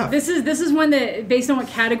 A month and a half. This is one that, based on what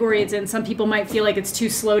category it's in, some people might feel like it's too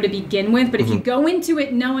slow to begin with. But if you go into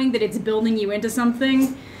it knowing that it's building you into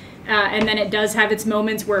something. And then it does have its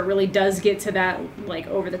moments where it really does get to that like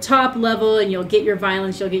over the top level, and you'll get your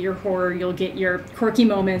violence, you'll get your horror, you'll get your quirky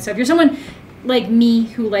moments. So if you're someone like me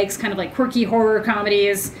who likes kind of like quirky horror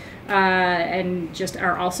comedies and just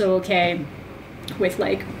are also okay with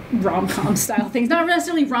like rom-com style things, not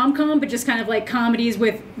necessarily rom-com, but just kind of like comedies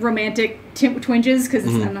with romantic twinges, because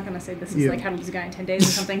I'm not going to say this is like How to Lose a Guy in 10 Days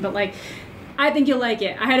or something, but like I think you'll like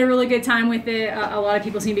it. I had a really good time with it. A lot of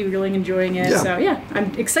people seem to be really enjoying it. Yeah. So,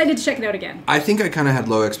 I'm excited to check it out again. I think I kind of had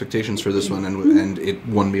low expectations for this one, and it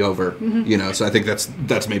won me over. So I think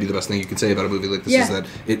that's maybe the best thing you can say about a movie like this is that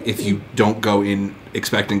if you don't go in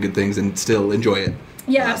expecting good things and still enjoy it.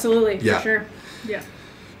 Yeah, absolutely. For sure.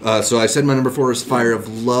 Yeah. So I said my number 4 is Fire of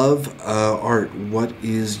Love. Art, what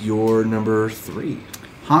is your number 3?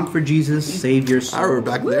 Honk for Jesus, Save Your Soul. We're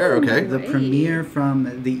back there, okay. The premiere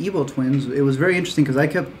from the Evo Twins. It was very interesting because I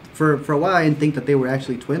kept, for a while, I didn't think that they were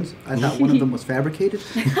actually twins. I thought one of them was fabricated.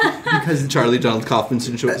 Because Charlie Donald Kaufman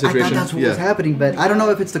situation. I thought that's what was happening, but I don't know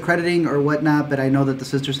if it's the crediting or whatnot, but I know that the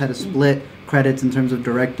sisters had to split credits in terms of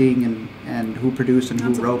directing and who produced and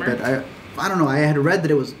who wrote, but I don't know. I had read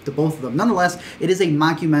that it was the both of them. Nonetheless, it is a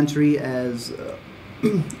mockumentary, as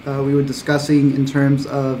we were discussing, in terms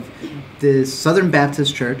of this Southern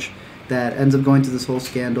Baptist church that ends up going to this whole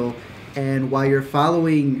scandal. And while you're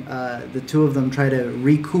following the two of them try to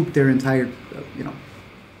recoup their entire,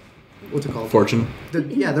 what's it called? Fortune.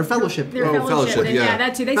 Their fellowship. Fellowship, yeah.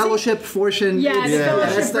 That too. Fellowship, fortune. Yeah,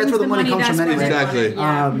 that's where the money comes from anyway. Exactly.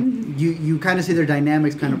 You kind of see their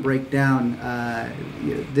dynamics kind of break down.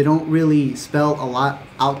 They don't really spell a lot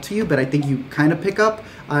out to you, but I think you kind of pick up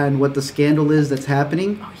on what the scandal is that's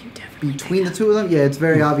happening between the two of them. Yeah, it's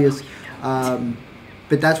very obvious.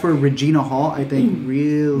 But that's where Regina Hall, I think,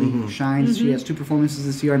 really shines. She has 2 performances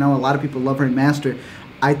this year. I know a lot of people love her in Master.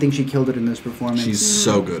 I think she killed it in this performance. She's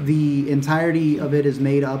so good. The entirety of it is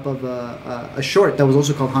made up of a short that was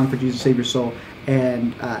also called Honk for Jesus, Save Your Soul.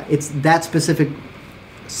 And it's that specific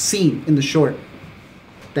scene in the short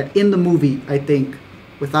that in the movie, I think,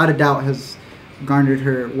 without a doubt, has garnered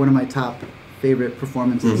her one of my top favorite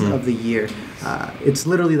performances of the year. It's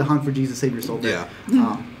literally the Honk for Jesus, Save Your Soul. Yeah.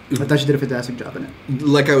 I thought she did a fantastic job in it.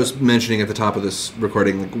 Like I was mentioning at the top of this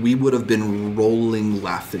recording, like we would have been rolling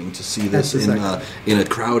laughing to see this in a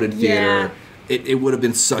crowded theater. Yeah. It would have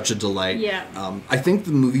been such a delight. Yeah. I think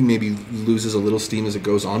the movie maybe loses a little steam as it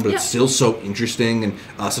goes on, but it's still so interesting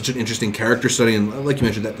and such an interesting character study. And like you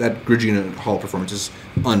mentioned, that Regina Hall performance is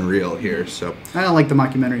unreal here. So I don't like the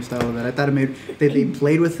mockumentary style of it. I thought it made they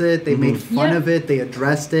played with it, they made fun of it, they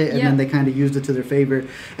addressed it, and then they kind of used it to their favor,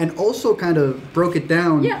 and also kind of broke it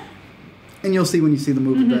down. Yeah. And you'll see when you see the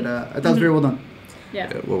movie, but I thought it was very well done.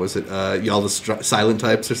 Yeah. What was it? Y'all the silent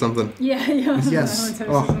types or something? Yeah. Yes.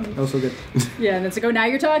 Oh, that was so good. Yeah, and it's like, oh, now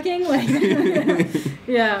you're talking? Like,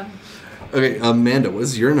 yeah. Okay, Amanda, what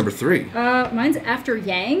is your number 3? Mine's After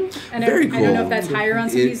Yang. And Very cool. I don't know if that's higher on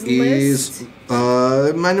somebody's list. It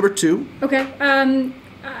is my number 2. Okay.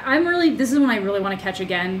 This is one I really want to catch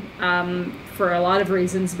again, for a lot of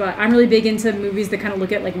reasons, but I'm really big into movies that kind of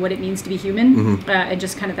look at like what it means to be human, and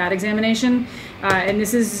just kind of that examination. And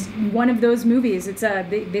this is one of those movies. It's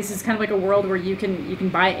this is kind of like a world where you can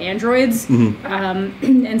buy androids,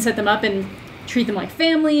 and set them up and treat them like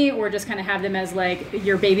family, or just kind of have them as like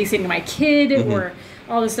you're babysitting my kid, or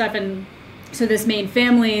all this stuff. And so this main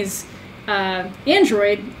family's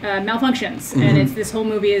android malfunctions, and it's this whole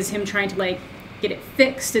movie is him trying to like get it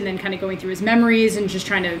fixed, and then kind of going through his memories and just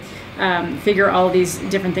trying to figure all of these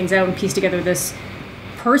different things out and piece together this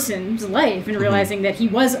person's life, and realizing that he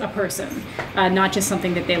was a person, not just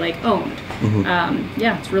something that they like owned.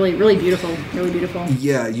 It's really, really beautiful. Really beautiful.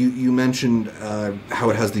 Yeah, you mentioned how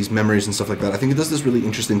it has these memories and stuff like that. I think it does this really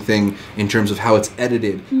interesting thing in terms of how it's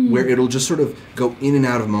edited, where it'll just sort of go in and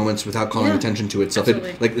out of moments without calling attention to itself.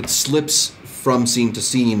 It slips from scene to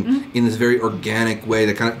scene in this very organic way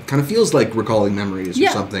that kind of feels like recalling memories or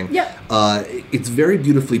something. Yeah. It's very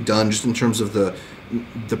beautifully done, just in terms of the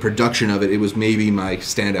production of it. It was maybe my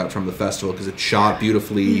standout from the festival because it's shot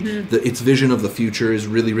beautifully. Its vision of the future is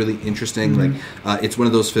really, really interesting. Like it's one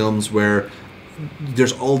of those films where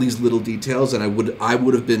there's all these little details, and I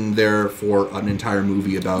would have been there for an entire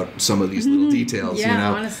movie about some of these little details. Yeah, you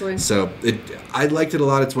know? Honestly. So I liked it a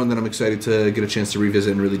lot. It's one that I'm excited to get a chance to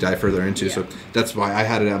revisit and really dive further into. Yeah. So that's why I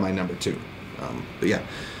had it at my number 2. But yeah,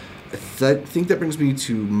 I think that brings me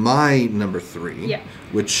to my number 3. Yeah.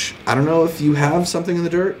 Which I don't know if you have something in the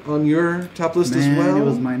dirt on your top list as well. It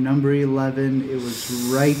was my number 11. It was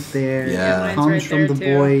right there. Yeah. It comes right from the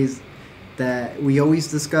too. boys that we always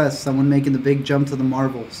discuss, someone making the big jump to the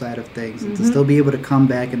Marvel side of things, and to still be able to come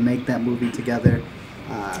back and make that movie together.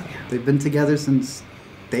 They've been together since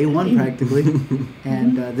day one practically,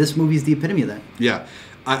 and this movie's the epitome of that. Yeah.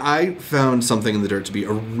 I found Something in the Dirt to be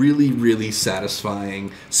a really, really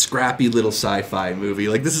satisfying, scrappy little sci-fi movie.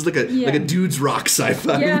 Like this is like a dude's rock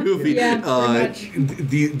sci-fi movie. Yeah,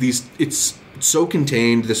 It's so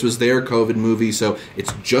contained. This was their COVID movie, so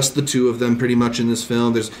it's just the two of them pretty much in this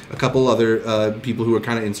film. There's a couple other people who are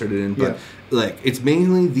kind of inserted in, but like it's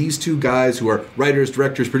mainly these two guys who are writers,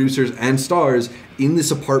 directors, producers, and stars in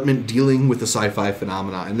this apartment dealing with the sci-fi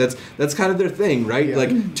phenomena, and that's kind of their thing, right? Yeah.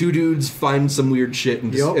 Like two dudes find some weird shit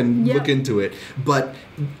and look into it, but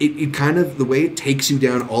it kind of, the way it takes you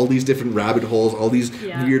down all these different rabbit holes, all these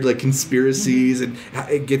weird like conspiracies, and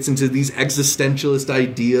it gets into these existentialist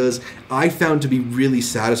ideas, I found to be really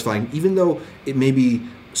satisfying, even though it maybe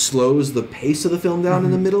slows the pace of the film down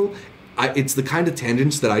in the middle. It's the kind of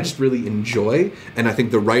tangents that I just really enjoy, and I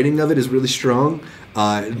think the writing of it is really strong.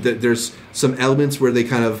 There's some elements where they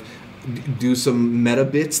kind of do some meta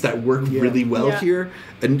bits that work really well here,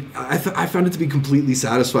 and I found it to be completely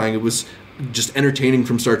satisfying. It was just entertaining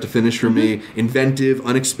from start to finish for me, inventive,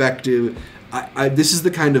 unexpected. This is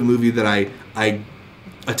the kind of movie that I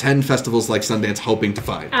attend festivals like Sundance hoping to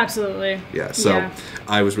find. Absolutely. Yeah, so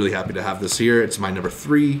I was really happy to have this here. It's my number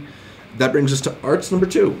 3. That brings us to Art's number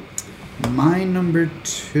 2. My number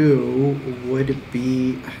 2 would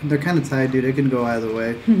be, they're kind of tied, dude. It can go either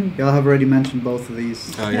way. Y'all have already mentioned both of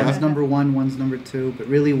these. Oh, yeah? One's number 1, one's number 2, but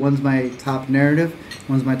really one's my top narrative,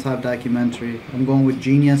 one's my top documentary. I'm going with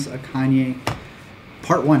Genius, a Kanye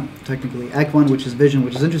Part 1, technically. Act 1, which is Vision,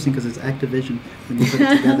 which is interesting because it's Activision when you put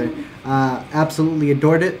it together. Absolutely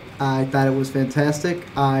adored it. I thought it was fantastic.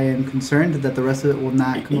 I am concerned that the rest of it will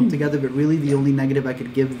not come up together, but really the only negative I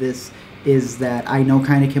could give this is that I know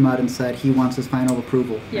Kanye came out and said he wants his final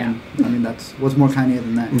approval. Yeah. And, I mean, what's more Kanye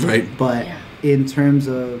than that? Right. But in terms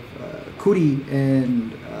of Cudi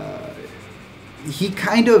and he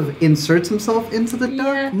kind of inserts himself into the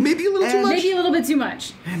dark. Yeah. Maybe a little too much. Maybe a little bit too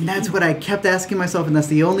much. And that's what I kept asking myself, and that's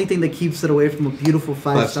the only thing that keeps it away from a beautiful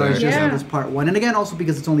 5 stars just on this part 1. And again, also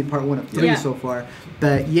because it's only part 1 of 3 so far.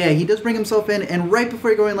 But yeah, he does bring himself in, and right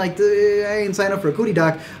before going like, I ain't signed up for a Cudi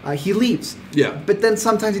doc, he leaves. Yeah. But then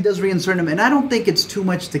sometimes he does reinsert him, and I don't think it's too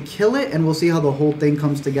much to kill it, and we'll see how the whole thing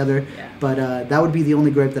comes together. Yeah. But that would be the only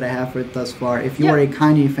gripe that I have for it thus far. If you are a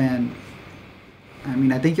Kanye fan, I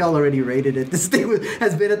mean, I think y'all already rated it. This thing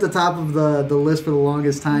has been at the top of the list for the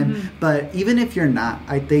longest time. Mm-hmm. But even if you're not,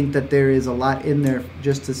 I think that there is a lot in there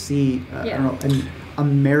just to see, I don't know, an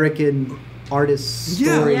American artist's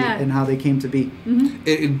story and how they came to be.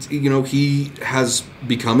 Mm-hmm. He has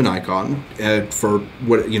become an icon for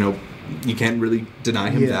what, you can't really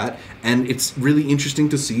deny him that. And it's really interesting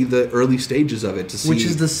to see the early stages of it. Which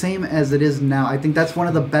is the same as it is now. I think that's one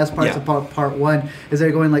of the best parts of part 1, is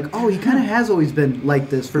they're going like, oh, he kind of has always been like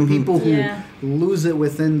this, for people who lose it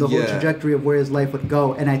within the whole trajectory of where his life would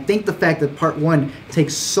go. And I think the fact that part 1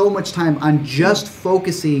 takes so much time on just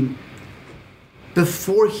focusing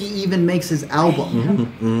before he even makes his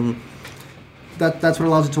album. That's what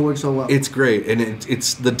allows it to work so well. It's great, and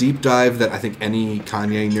it's the deep dive that I think any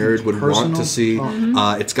Kanye nerd would want to see.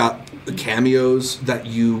 It's got the cameos that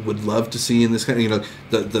you would love to see in this kind of,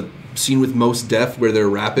 the scene with Mos Def where they're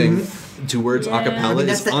rapping 2 words a cappella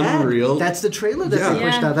is unreal. That's the trailer that they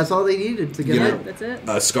pushed out. That's all they needed to get out. That's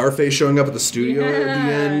it. Scarface showing up at the studio at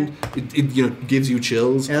the end, it gives you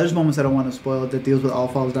chills. Yeah, there's moments I don't want to spoil that deals with All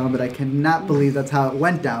Falls Down, but I cannot believe that's how it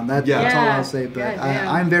went down. That's all I'll say. But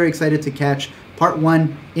I'm very excited to catch part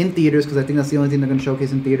 1 in theaters, because I think that's the only thing they're going to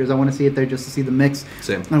showcase in theaters. I want to see it there just to see the mix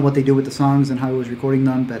on what they do with the songs and how he was recording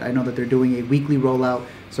them. But I know that they're doing a weekly rollout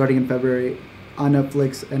starting in February on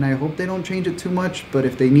Netflix, and I hope they don't change it too much. But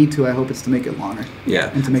if they need to, I hope it's to make it longer. Yeah,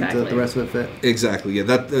 and to make the rest of it fit. Exactly. Yeah,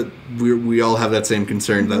 that we all have that same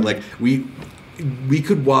concern that like we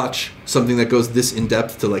could watch something that goes this in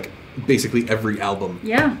depth to like basically every album.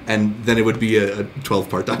 Yeah. And then it would be a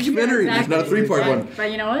 12-part documentary, not a 3-part one. But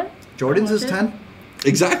you know what? Jordan's is 10.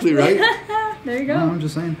 Exactly right. There you go. No, I'm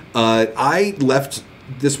just saying. I left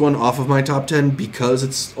this one off of my top 10 because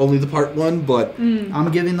it's only the part 1, but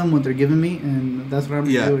I'm giving them what they're giving me, and that's what I'm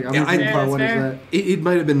doing. I'm giving part 1 is that. It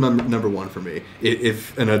might have been number 1 for me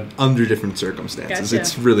if under different circumstances. Gotcha.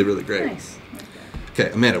 It's really, really great. Nice. Okay,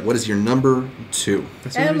 Amanda, what is your number 2?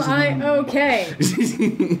 Am I okay?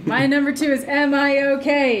 My number 2 is Am I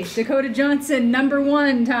Okay? Dakota Johnson, number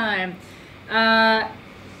 1 time.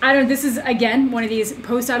 This is, again, one of these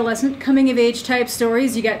post-adolescent, coming-of-age type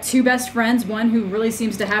stories. You got 2 best friends, one who really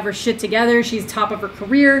seems to have her shit together. She's top of her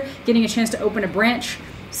career, getting a chance to open a branch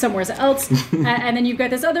somewhere else. And then you've got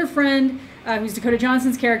this other friend, who's Dakota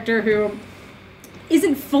Johnson's character, who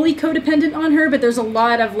isn't fully codependent on her, but there's a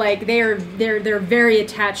lot of, like, they're very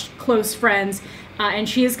attached, close friends. And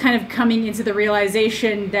she is kind of coming into the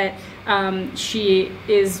realization that she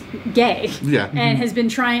is gay. Yeah. And has been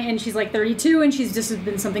trying, and she's like 32, and this has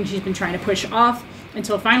been something she's been trying to push off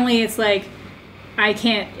until finally it's like, I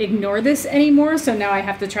can't ignore this anymore, so now I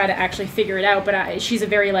have to try to actually figure it out. But she's a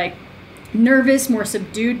very, like, nervous, more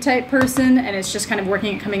subdued type person, and it's just kind of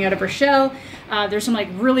working at coming out of her shell. There's some like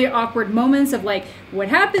really awkward moments of like what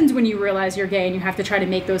happens when you realize you're gay and you have to try to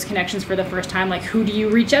make those connections for the first time. Like, who do you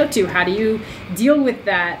reach out to? How do you deal with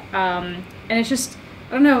that? And it's just,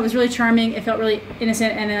 I don't know, it was really charming. It felt really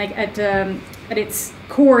innocent, and like at its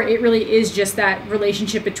core, it really is just that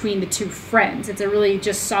relationship between the 2 friends. It's a really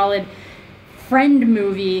just solid friend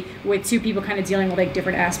movie with 2 people kind of dealing with like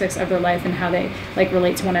different aspects of their life and how they like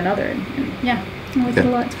relate to one another. And yeah, I like it a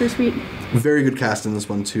lot. It's very sweet. Very good cast in this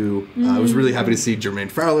one too. I was really happy to see Jermaine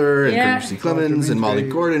Fowler and Christy Clemens and Molly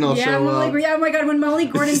Gordon all show up. Yeah, oh my god, when Molly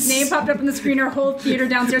Gordon's name popped up on the screen, our whole theater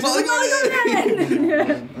downstairs was like, Molly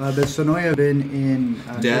Gordon! But Sonoya been in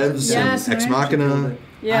Devs and Ex Machina.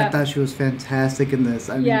 Yeah. I thought she was fantastic in this.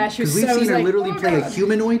 I mean, she was because we've seen her literally play a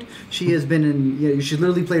humanoid. She has been in. She's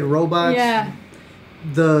literally played robots. Yeah.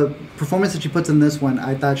 The performance that she puts in this one,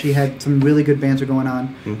 I thought she had some really good banter going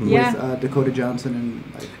on with Dakota Johnson, and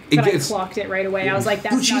like, I clocked it right away. I was like,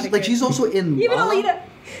 "That's not a good." She's also in even Alita.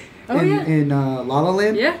 In La La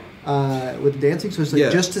Land. Yeah. With dancing, so it's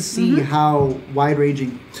like just to see how wide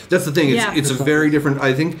ranging. That's the thing. It's a very different.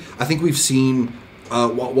 I think we've seen.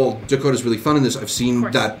 While Dakota's really fun in this, I've seen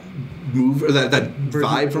that move or that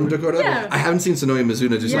vibe from Dakota. Yeah. I haven't seen Sonoya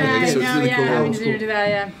Mizuno do something like this, so it's really cool. I haven't seen her do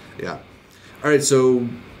that. Yeah. All right, so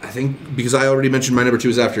I think because I already mentioned my number 2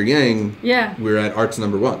 is After Yang. Yeah. We're at Art's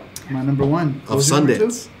number 1. my number one. Of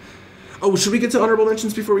Sundance. Oh, should we get to honorable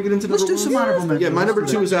mentions before we get into Let's number do one? some honorable mentions. Yeah, my number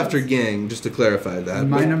 2 is after Gang, just to clarify that.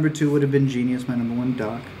 My number 2 would have been Genius. My number 1,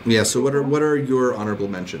 Doc. Yeah, so what are your honorable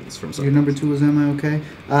mentions from Sundance? Your number 2 was Am I Okay?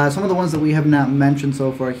 Some of the ones that we have not mentioned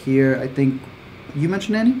so far here, I think... You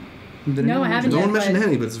mentioned Annie? No, I haven't No yet. one mentioned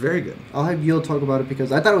Annie, but it's very good. I'll have Yul talk about it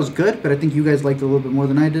because I thought it was good, but I think you guys liked it a little bit more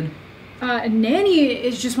than I did. Nanny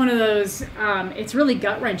is just one of those, it's really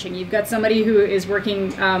gut-wrenching. You've got somebody who is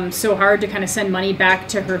working so hard to kind of send money back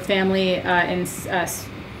to her family in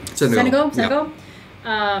Senegal.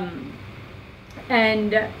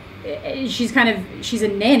 And she's a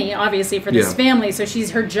nanny, obviously, for this family. So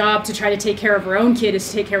her job to try to take care of her own kid is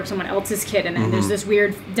to take care of someone else's kid. And then there's this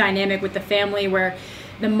weird dynamic with the family where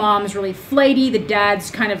the mom's really flighty, the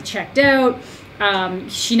dad's kind of checked out.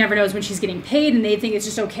 She never knows when she's getting paid, and they think it's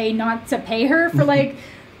just okay not to pay her for like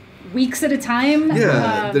weeks at a time.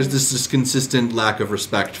 Yeah, there's this consistent lack of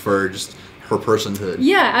respect for just her personhood.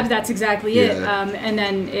 Yeah, that's exactly it. And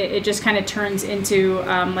then it just kind of turns into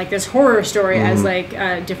like this horror story as like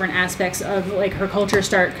different aspects of like her culture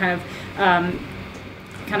start kind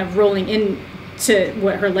of rolling in to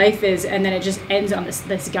what her life is, and then it just ends on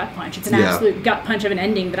this gut punch. It's an absolute gut punch of an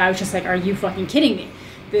ending that I was just like, are you fucking kidding me?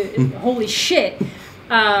 Holy shit.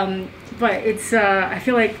 But it's I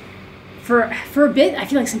feel like for a bit I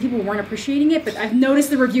feel like some people weren't appreciating it, but I've noticed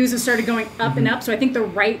the reviews have started going up and up, so I think the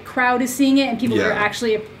right crowd is seeing it, and people are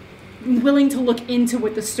actually willing to look into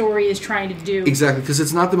what the story is trying to do. Exactly, because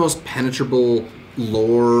it's not the most penetrable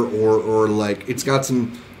lore or like it's got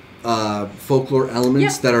some folklore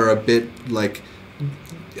elements that are a bit like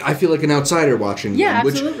I feel like an outsider watching them,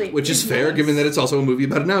 which is fair given that it's also a movie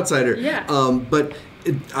about an outsider. But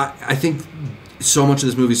I think so much of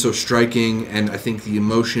this movie is so striking, and I think the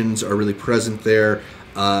emotions are really present there.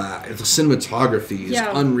 The cinematography is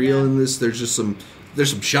unreal in this. There's some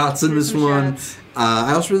shots in this one.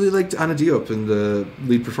 I also really liked Anna Diop in the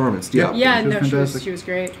lead performance. She was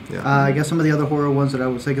great. I guess some of the other horror ones that I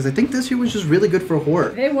would say, because I think this year was just really good for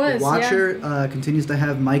horror. It was. The Watcher continues to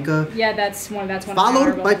have Micah. Yeah, that's one.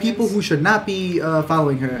 Followed by people who should not be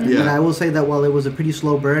following her. And I will say that while it was a pretty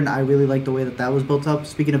slow burn, I really liked the way that was built up.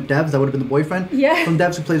 Speaking of Devs, that would have been the boyfriend from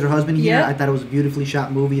Devs who plays her husband here. I thought it was a beautifully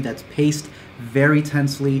shot movie that's paced very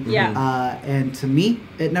tensely. And to me,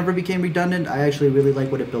 it never became redundant. I actually really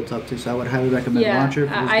like what it built up to, so I would highly recommend Watcher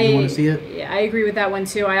if you want to see it. Yeah, I agree with that one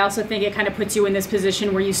too. I also think it kind of puts you in this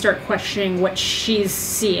position where you start questioning what she's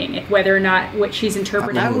seeing, whether or not what she's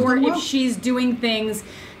interpreting, or if she's doing things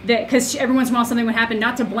that, because every once in a while something would happen,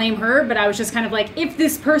 not to blame her, but I was just kind of like, if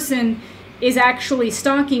this person is actually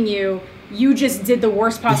stalking you, you just did the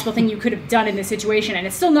worst possible thing you could have done in this situation, and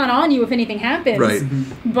it's still not on you if anything happens. Right.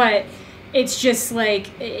 But it's just like,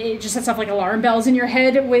 it just sets off like alarm bells in your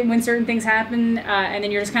head when certain things happen, and then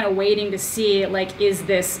you're just kind of waiting to see, like, is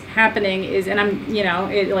this happening?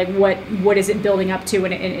 What is it building up to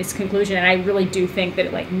in its conclusion? And I really do think that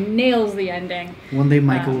it like nails the ending. One day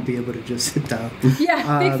Michael will be able to just sit down.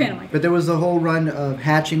 Yeah, big fan of Michael. But there was a whole run of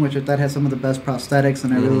Hatching, which I thought had some of the best prosthetics,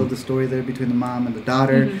 and I really love the story there between the mom and the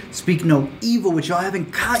daughter. Speak No Evil, which y'all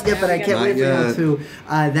haven't caught yet, but I can't wait for y'all to.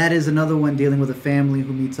 That is another one dealing with a family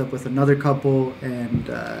who meets up with another couple, and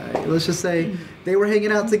let's just say they were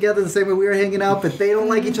hanging out together the same way we were hanging out, but they don't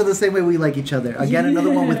like each other the same way we like each other. Again,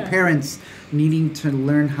 another one with parents needing to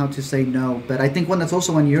learn how to say no. But I think one that's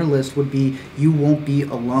also on your list would be You Won't Be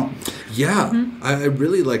Alone. Yeah, I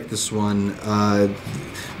really like this one.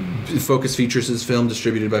 Focus Features is film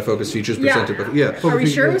distributed by Focus Features, presented by Are we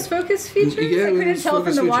sure it was Focus Features? Yeah, I couldn't tell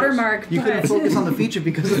from the watermark. You couldn't focus on the feature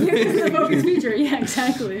because of the Focus Feature. Yeah,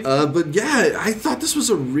 exactly. But yeah, I thought this was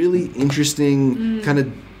a really interesting kind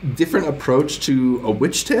of different approach to a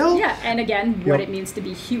witch tale. Yeah, and again, what it means to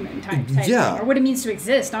be human type thing, or what it means to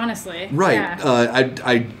exist, honestly. Right. Yeah.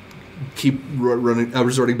 I keep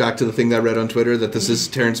resorting back to the thing that I read on Twitter, that this is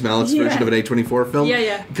Terrence Malick's version of an A24 film.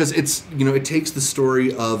 Yeah. Because it's, it takes the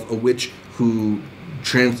story of a witch who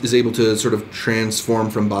is able to sort of transform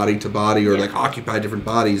from body to body, or like occupy different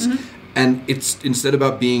bodies, and it's instead of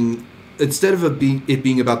it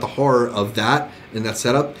being about the horror of that and that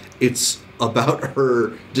setup, it's about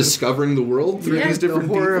her discovering the world through these different the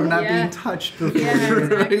horror people. of not being touched before. Yeah,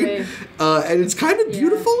 exactly. And it's kind of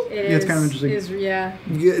beautiful. It's kind of interesting.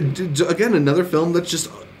 Again, another film that's just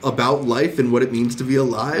about life and what it means to be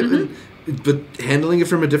alive, but handling it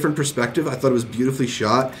from a different perspective. I thought it was beautifully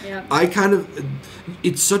shot. Yeah.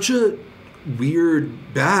 It's such a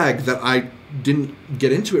weird bag that I didn't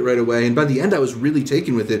get into it right away, and by the end I was really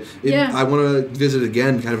taken with it. I want to visit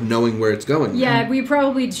again, kind of knowing where it's going. Yeah, we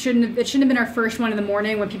probably it shouldn't have been our first one in the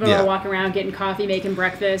morning when people are walking around getting coffee, making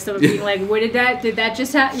breakfast, so being like, what did that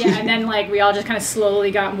just happen? Yeah, and then like we all just kind of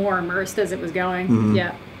slowly got more immersed as it was going. Mm-hmm.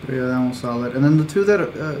 Yeah, that one's solid. And then the two that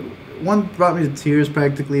one brought me to tears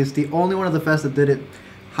practically. It's the only one of the fest that did it.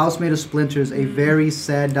 House Made of Splinters, a very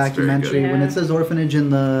sad documentary. When it says orphanage in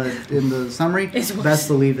the summary, best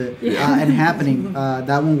believe it. And Happening, that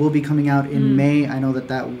one will be coming out in May. I know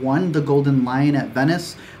that won the Golden Lion at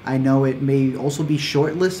Venice. I know it may also be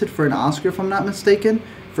shortlisted for an Oscar, if I'm not mistaken,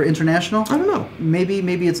 for international. I don't know.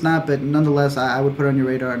 Maybe it's not, but nonetheless, I would put it on your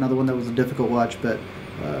radar. Another one that was a difficult watch, but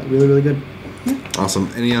really, really good. Awesome.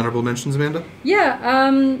 Any honorable mentions, Amanda? Yeah,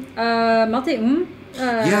 Malte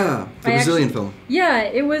the Brazilian film. Yeah,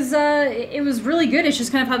 it was really good. It's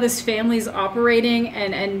just kind of how this family's operating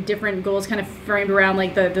and different goals kind of framed around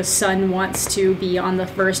like the son wants to be on the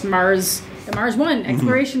first Mars One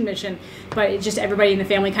exploration mission, but it just everybody in the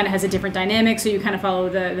family kind of has a different dynamic. So you kind of follow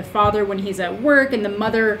the father when he's at work and the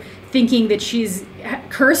mother thinking that she's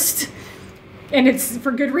cursed. And it's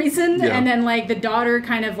for good reason, and then like the daughter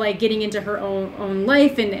kind of like getting into her own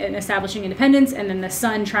life and establishing independence, and then the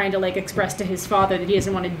son trying to like express to his father that he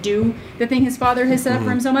doesn't want to do the thing his father has set up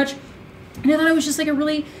for him so much. And I thought it was just like a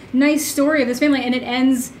really nice story of this family, and it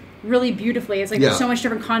ends really beautifully. It's like there's so much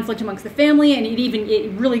different conflict amongst the family, and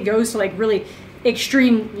it really goes to like really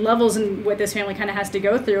extreme levels in what this family kind of has to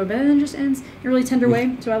go through, but then it just ends in a really tender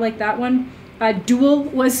way. So I like that one. Duel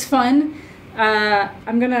was fun. I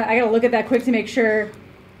gotta look at that quick to make sure.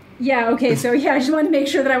 Yeah, okay, so I just wanted to make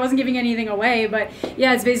sure that I wasn't giving anything away, but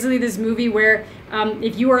yeah, it's basically this movie where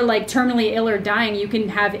if you are like terminally ill or dying, you can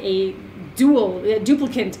have a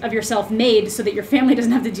duplicate of yourself made so that your family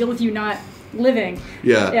doesn't have to deal with you not living.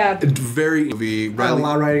 Yeah. Very movie. Riley, a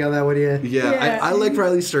lot writing on that one, I like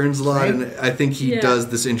Riley Stearns a lot, and I think he does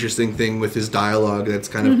this interesting thing with his dialogue that's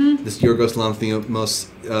kind of this Yorgos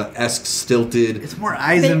Lanthimos-esque stilted. It's more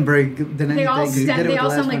Eisenberg than anything. They all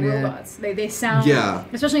sound like robots. They sound,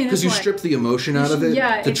 especially in this because you strip the emotion out of it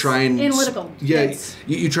to try and analytical.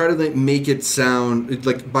 You try to like make it sound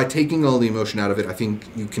like by taking all the emotion out of it. I think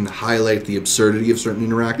you can highlight the absurdity of certain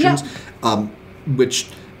interactions, which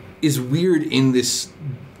is weird in this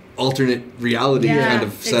alternate reality kind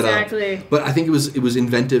of setup. Exactly. But I think it was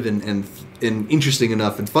inventive and interesting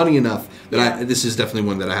enough and funny enough that this is definitely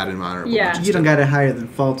one that I had in my honorable mentions. You don't got it higher than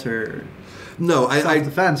Fault or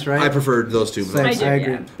Self-Defense, right? I preferred those two movies. I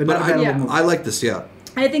agree. But I like this,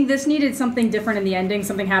 I think this needed something different in the ending.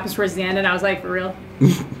 Something happens towards the end, and I was like, for real?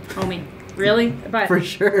 Homie. Really? But for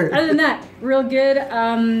sure. Other than that, real good.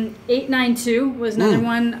 892 was another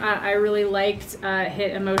one I really liked.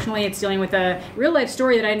 Hit emotionally. It's dealing with a real life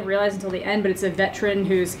story that I didn't realize until the end, but it's a veteran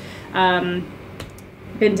who's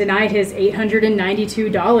been denied his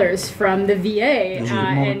 $892 from the VA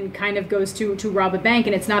and kind of goes to rob a bank.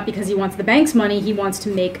 And it's not because he wants the bank's money. He wants to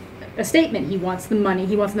make a statement. He wants the money.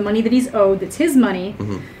 He wants the money that he's owed. That's his money.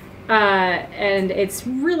 And it's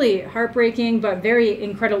really heartbreaking, but very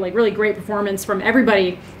incredible, like really great performance from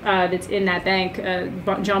everybody that's in that bank.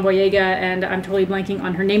 John Boyega and I'm totally blanking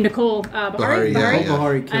on her name, Nicole Bahari.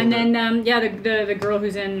 Bahari and then the girl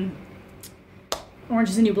who's in Orange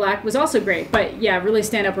Is the New Black was also great. But really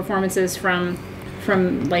stand-up performances from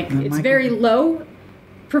like it's very low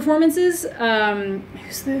performances.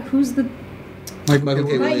 Who's the Michael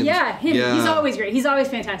K. Williams. Him. Yeah. He's always great. He's always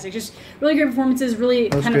fantastic. Just really great performances, really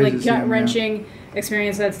kind of like gut-wrenching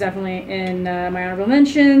experience. That's definitely in my honorable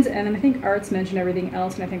mentions. And then I think Art's mentioned everything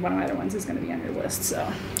else, and I think one of my other ones is going to be on your list.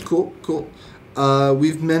 So Cool.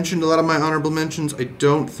 We've mentioned a lot of my honorable mentions. I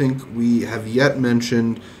don't think we have yet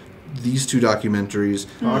mentioned these two documentaries.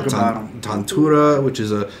 Tantura, which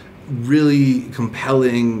is a really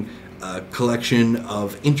compelling collection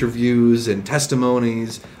of interviews and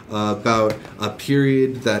testimonies about a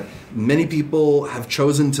period that many people have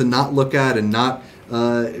chosen to not look at and not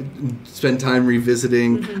spend time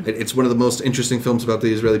revisiting. It's one of the most interesting films about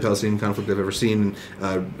the Israeli-Palestinian conflict I've ever seen.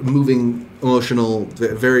 Moving, emotional,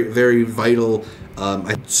 very, very vital.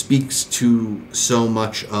 It speaks to so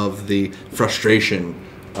much of the frustration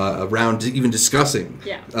around even discussing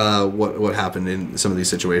what happened in some of these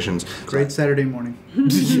situations. Great Saturday morning.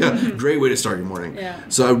 Great way to start your morning.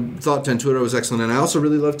 So I thought Tantura was excellent, and I also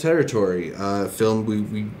really loved Territory, film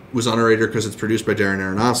we was on our radar because it's produced by Darren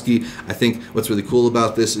Aronofsky. I think what's really cool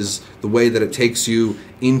about this is the way that it takes you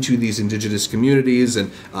into these indigenous communities,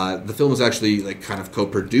 and the film is actually like kind of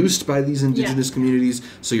co-produced by these indigenous communities,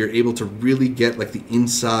 so you're able to really get like the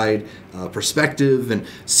inside perspective and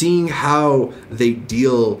seeing how they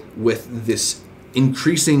deal deal with this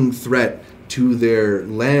increasing threat to their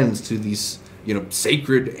lands, to these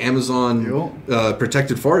sacred Amazon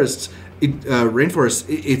protected forests,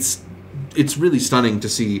 rainforests. It's really stunning to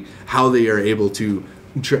see how they are able to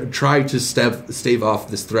try to stave off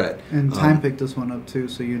this threat. And Time picked this one up too,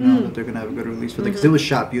 so you know that they're going to have a good release for it, because it was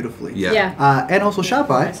shot beautifully. Yeah. And also shot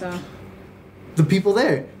by the people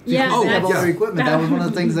there. Yeah. They have all their equipment. That was one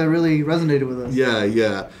of the things that really resonated with us.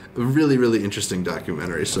 Yeah. A really, really interesting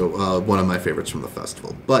documentary. So one of my favorites from the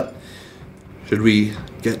festival. But should we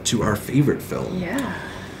get to our favorite film? Yeah.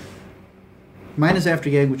 Mine is After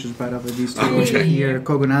Yang, which is right off of these two here.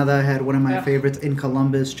 Kogonada had one of my favorites in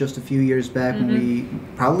Columbus just a few years back when we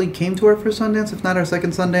probably came to our first Sundance, if not our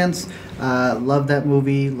second Sundance. Loved that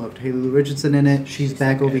movie. Loved Haley Lou Richardson in it. She's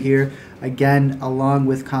back over here again, along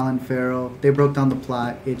with Colin Farrell. They broke down the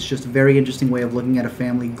plot. It's just a very interesting way of looking at a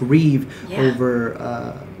family grieve over,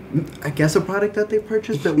 I guess, a product that they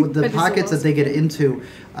purchased, but with the pockets that they get into,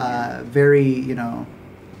 very,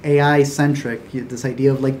 AI-centric, this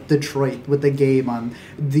idea of like Detroit with the game on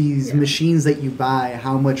these machines that you buy,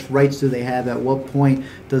 how much rights do they have, at what point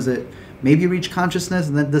does it maybe reach consciousness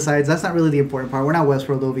and then decides that's not really the important part. We're not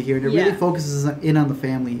Westworld over here. And it really focuses in on the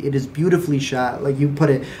family. It is beautifully shot. Like you put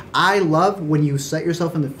it, I love when you set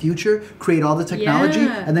yourself in the future, create all the technology,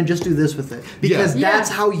 and then just do this with it. Because that's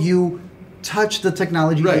how you touch the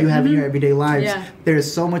technology that you have in your everyday lives. Yeah.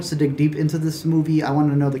 There's so much to dig deep into this movie. I want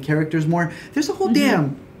to know the characters more. There's a whole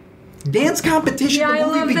damn dance competition the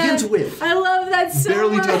movie begins with. I love that so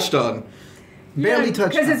Barely much. touched on. Barely touched on.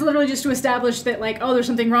 Because it's literally just to establish that, like, there's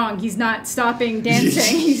something wrong. He's not stopping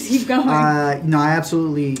dancing. He's going. No, I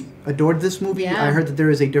absolutely adored this movie. I heard that there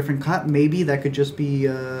is a different cut. Maybe that could just be...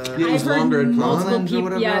 I've heard multiple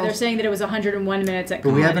people... Yeah, they're saying that it was 101 minutes at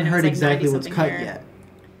But we haven't heard exactly what's cut yet.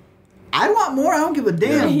 I want more. I don't give a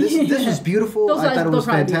damn. This was beautiful. I thought it was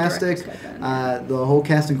fantastic. The whole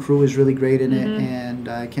cast and crew is really great in it, and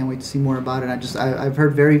I can't wait to see more about it. I've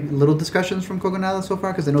heard very little discussions from Kogonada so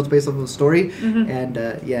far because I know it's based off of a story. And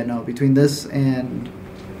between this and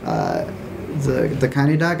the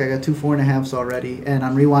Kanye doc, I got 2 4.5s already, and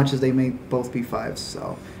on rewatches they may both be 5s.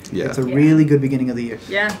 So. Yeah. It's a really good beginning of the year.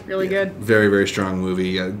 Yeah, really good. Very, very strong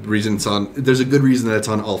movie. Reason it's on. There's a good reason that it's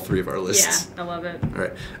on all 3 of our lists. Yeah, I love it. All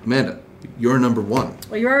right, Amanda, you're number 1.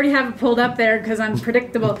 Well, you already have it pulled up there because I'm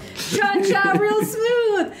predictable. Cha-cha, real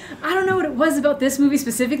smooth. I don't know what it was about this movie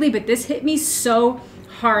specifically, but this hit me so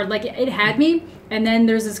hard. Like, it had me, and then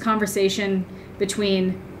there's this conversation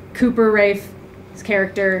between Cooper Raiff's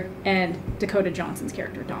character and Dakota Johnson's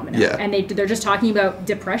character, Domino. Yeah. And they're just talking about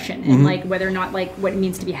depression and like whether or not like what it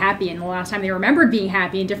means to be happy and the last time they remembered being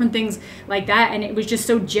happy and different things like that. And it was just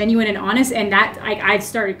so genuine and honest, and that I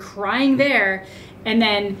started crying there, and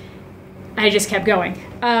then I just kept going.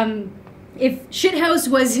 If Shithouse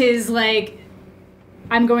was his like,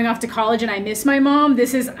 I'm going off to college and I miss my mom,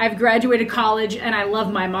 this is I've graduated college and I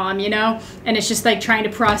love my mom, and it's just like trying to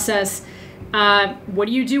process what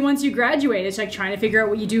do you do once you graduate? It's like trying to figure out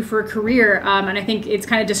what you do for a career. And I think it's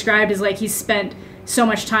kind of described as like he's spent so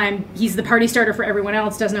much time, he's the party starter for everyone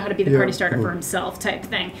else, doesn't know how to be the party starter for himself type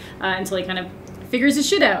thing, until he kind of figures his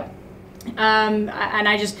shit out. And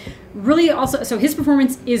I just really also, so his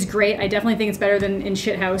performance is great. I definitely think it's better than in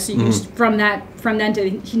Shithouse. So you can just, from then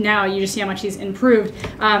to now, you just see how much he's improved.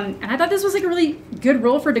 And I thought this was like a really good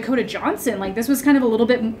role for Dakota Johnson. Like this was kind of a little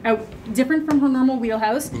bit different from her normal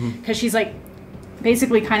wheelhouse because she's like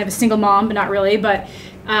basically kind of a single mom, but not really. But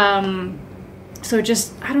so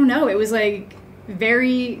just, I don't know. It was like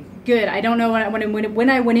very good. I don't know when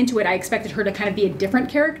I went into it, I expected her to kind of be a different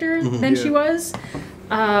character than she was.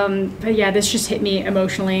 But yeah, this just hit me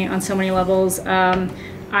emotionally on so many levels.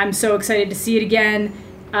 I'm so excited to see it again.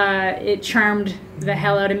 It charmed the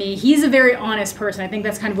hell out of me. He's a very honest person. I think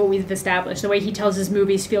that's kind of what we've established. The way he tells his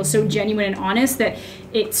movies feels so genuine and honest that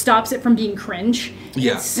it stops it from being cringe.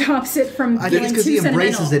 Yeah. It stops it from I feeling think it's too because he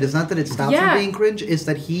embraces sentimental. it. It's not that it stops from being cringe. It's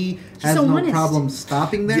that he has so no honest. problem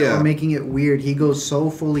stopping there or making it weird. He goes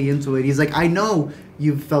so fully into it. He's like, I know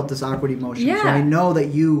you've felt this awkward emotion. So I know that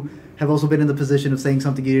you have also been in the position of saying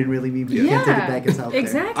something you didn't really mean, but you can't take it back. It's out there.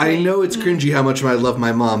 Exactly. I know it's cringy how much I love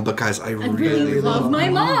my mom, but guys, I really love my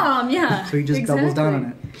mom. Yeah. So he just doubles down on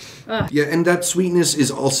it. Yeah, and that sweetness is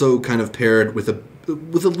also kind of paired with a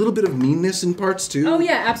little bit of meanness in parts too. Oh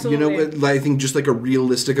yeah, absolutely. I think just like a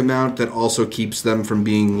realistic amount that also keeps them from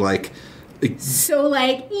being like. So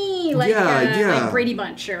like Brady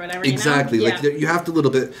Bunch or whatever. Exactly. You know? Like you have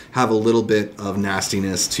to have a little bit of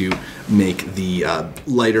nastiness to make the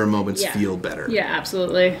lighter moments feel better. Yeah,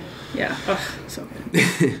 absolutely. Yeah. Oh, so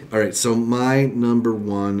good. All right. So my number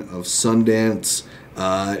 1 of Sundance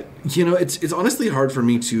It's honestly hard for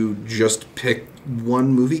me to just pick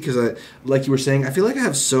one movie because, like you were saying, I feel like I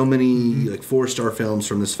have so many like 4-star films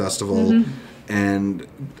from this festival, and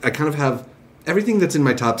I kind of have everything that's in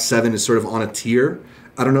my top 7 is sort of on a tier.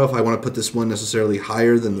 I don't know if I want to put this one necessarily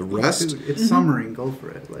higher than the rest. Dude, it's summering. Go for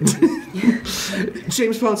it. Like.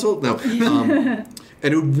 James Ponsoldt? No.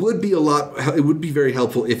 And it would be very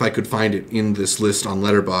helpful if I could find it in this list on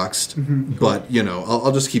Letterboxd. But,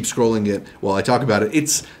 I'll just keep scrolling it while I talk about it.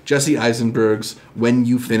 It's Jesse Eisenberg's When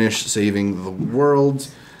You Finish Saving the World.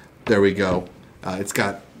 There we go. It's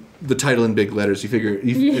got the title in big letters. You figure it'd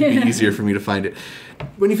be easier for me to find it.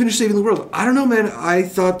 When You Finish Saving the World. I don't know, man. I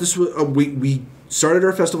thought this was... we started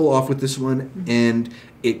our festival off with this one, and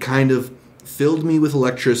it kind of filled me with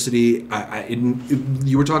electricity.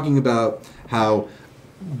 You were talking about how...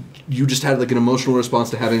 you just had like an emotional response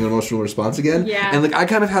to having an emotional response again. Yeah. And like I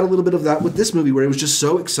kind of had a little bit of that with this movie where it was just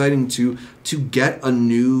so exciting to get a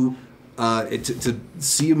new to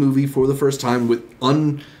see a movie for the first time with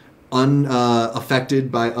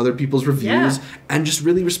unaffected by other people's reviews and just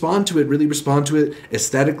really respond to it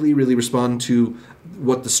aesthetically, really respond to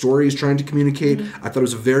what the story is trying to communicate. I thought it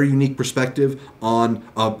was a very unique perspective on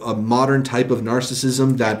a modern type of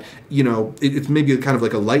narcissism that, it's maybe kind of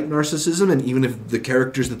like a light narcissism, and even if the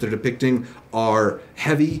characters that they're depicting are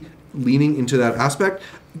heavy, leaning into that aspect,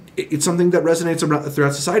 it's something that resonates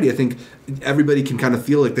throughout society. I think everybody can kind of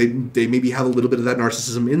feel like they maybe have a little bit of that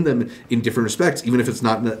narcissism in them in different respects, even if it's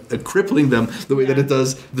not crippling them the way that it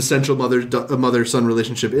does the central mother-son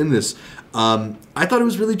relationship in this. I thought it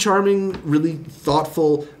was really charming, really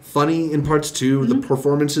thoughtful, funny in parts too. The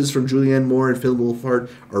performances from Julianne Moore and Phil Wolfhard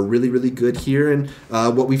are really, really good here. And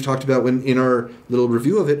what we've talked about in our little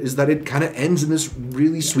review of it is that it kind of ends in this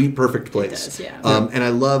really sweet, perfect place. It does, and I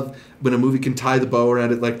love when a movie can tie the bow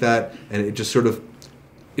around it like that, and it just sort of,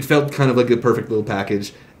 it felt kind of like a perfect little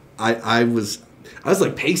package. I was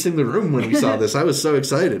like pacing the room when we saw this. I was so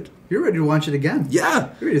excited. You're ready to watch it again. Yeah.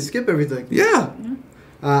 You're ready to skip everything. Yeah.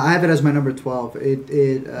 I have it as my number 12.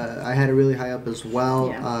 I had it really high up as well.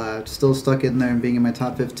 Yeah. Still stuck in there and being in my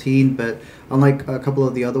top 15, but unlike a couple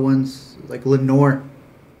of the other ones, like Lenore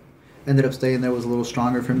ended up staying there, was a little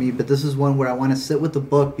stronger for me. But this is one where I want to sit with the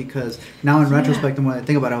book because now in retrospect and when I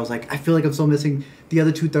think about it, I was like, I feel like I'm still missing the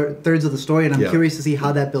other two-thirds of the story, and I'm curious to see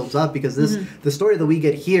how that builds up because the story that we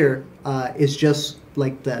get here is just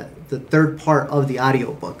like the third part of the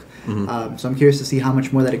audiobook. So I'm curious to see how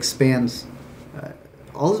much more that expands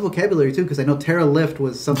all his vocabulary too, because I know Tara Lift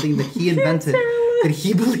was something that he invented that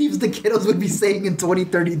he believes the kiddos would be saying in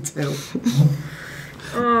 2032.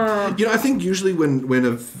 I think usually when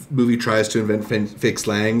a movie tries to invent fake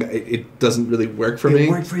slang, it doesn't really work for me. It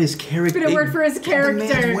worked for his character. But it worked for his character.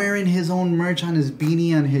 The man's wearing his own merch on his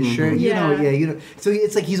beanie, on his shirt. So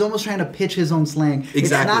it's like he's almost trying to pitch his own slang. Exactly.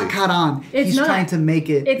 It's not caught on. He's trying to make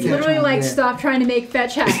it. It's literally like stop trying to make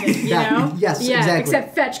fetch happen. You know? Yes, exactly.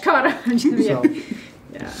 Except fetch caught on.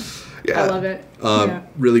 I love it.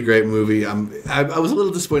 Really great movie. I was a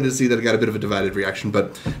little disappointed to see that it got a bit of a divided reaction,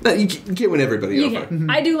 but you can't win everybody over.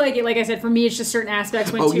 I do like it. Like I said, for me, it's just certain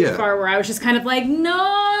aspects went too far where I was just kind of like,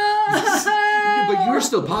 no. But you were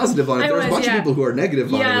still positive on it. There was a bunch of people who are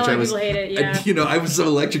negative on it, which I was. People hate it. I was so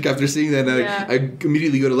electric after seeing that. And I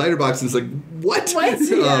immediately go to Letterboxd and it's like, what? I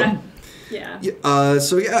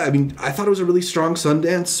thought it was a really strong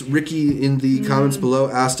Sundance. Ricky in the comments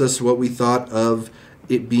below asked us what we thought of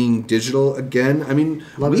it being digital again. I mean,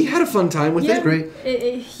 we had a fun time with it. Great.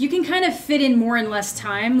 You can kind of fit in more in less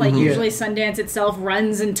time. Like usually Sundance itself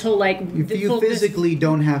runs until like you physically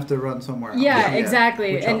don't have to run somewhere else. Yeah,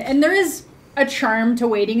 exactly. And there is a charm to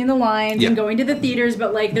waiting in the lines and going to the theaters,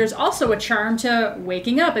 but like there's also a charm to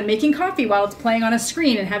waking up and making coffee while it's playing on a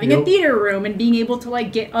screen and having a theater room and being able to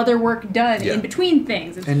like get other work done in between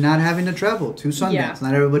things. And not having to travel to Sundance.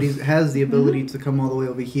 Not everybody has the ability to come all the way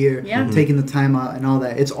over here, taking the time out and all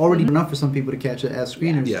that. It's already enough for some people to catch it as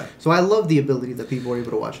screeners. So I love the ability that people are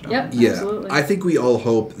able to watch it on. Absolutely. I think we all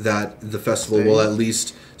hope that the festival will at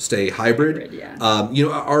least stay hybrid.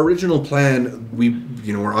 Our original plan,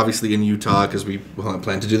 we're obviously in Utah because we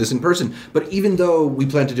plan to do this in person. But even though we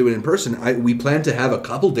plan to do it in person, we plan to have a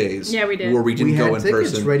couple days where we didn't go in person. We had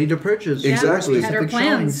tickets ready to purchase. Exactly. We had our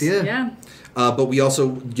plans. But we also,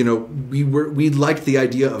 we liked the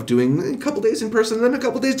idea of doing a couple days in person and then a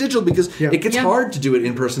couple days digital because it gets hard to do it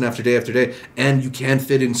in person after day, and you can't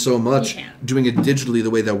fit in so much doing it digitally the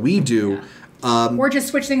way that we do. Or just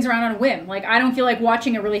switch things around on a whim. Like, I don't feel like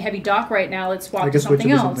watching a really heavy doc right now. Let's swap to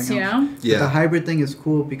something else, you know? Yeah. The hybrid thing is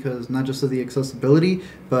cool because not just of the accessibility,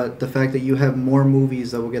 but the fact that you have more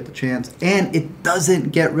movies that will get the chance. And it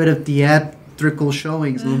doesn't get rid of theatrical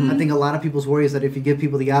showings. I think a lot of people's worry is that if you give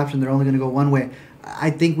people the option, they're only going to go one way.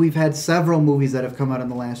 I think we've had several movies that have come out in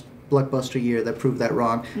the last blockbuster year that prove that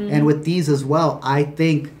wrong. And with these as well, I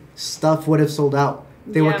think stuff would have sold out.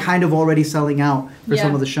 They were kind of already selling out for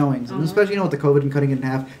some of the showings. And especially, with the COVID and cutting it in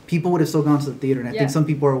half, people would have still gone to the theater. And I think some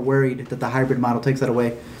people are worried that the hybrid model takes that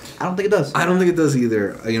away. I don't think it does. I don't think it does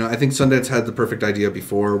either. I think Sundance had the perfect idea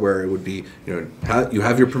before where it would be, you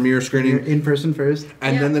have your premiere screening. You're in person first.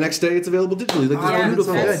 And then the next day it's available digitally. Like, that's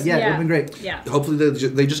beautiful. So good. Yeah, it would have been great. Yeah. Hopefully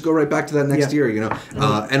they just go right back to that next year,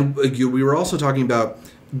 And we were also talking about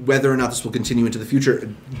whether or not this will continue into the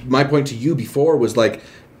future. My point to you before was like,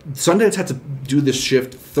 Sundance had to do this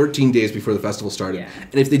shift 13 days before the festival started.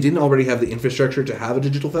 And if they didn't already have the infrastructure to have a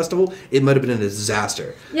digital festival, it might have been a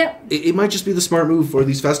disaster. It might just be the smart move for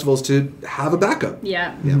these festivals to have a backup.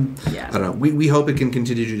 Yeah. I don't know. We hope it can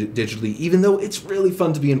continue digitally, even though it's really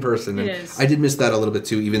fun to be in person. And it is. I did miss that a little bit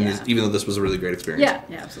too, even though this was a really great experience.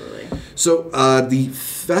 Yeah, absolutely. So the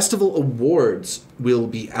festival awards will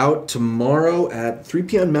be out tomorrow at 3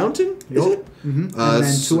 p.m. Mountain, is it? And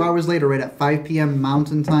then 2 hours later, right at 5 p.m.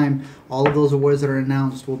 Mountain Time, all of those awards that are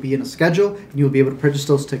announced will be in a schedule, and you'll be able to purchase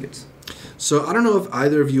those tickets. So I don't know if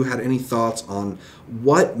either of you had any thoughts on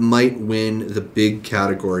what might win the big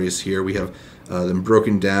categories here. We have them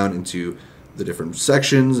broken down into the different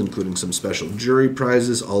sections, including some special jury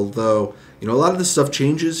prizes, although, a lot of this stuff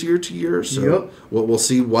changes year to year, so we'll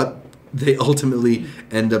see what they ultimately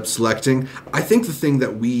end up selecting. I think the thing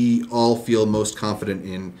that we all feel most confident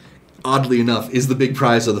in, oddly enough, is the big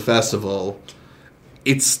prize of the festival.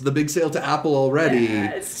 It's the big sale to Apple already.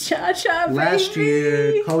 Yes, Cha-Cha, baby. Last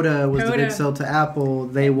year, Coda was the big sale to Apple.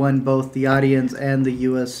 They won both the audience and the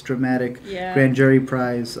U.S. Dramatic Grand Jury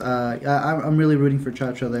Prize. I'm really rooting for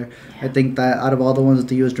Cha-Cha there. I think that out of all the ones that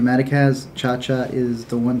the U.S. Dramatic has, Cha-Cha is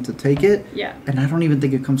the one to take it. And I don't even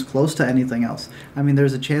think it comes close to anything else. I mean,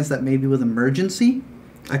 there's a chance that maybe with Emergency,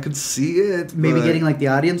 I could see it. Maybe getting like the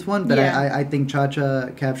audience one, but I think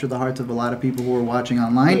Cha-Cha captured the hearts of a lot of people who were watching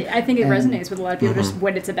online. I think it resonates with a lot of people, just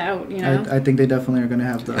what it's about, I think they definitely are going to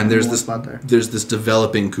have the spot there. There's this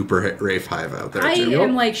developing Cooper Raiff hive out there, too. I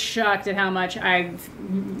am shocked at how much I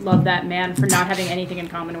love that man for not having anything in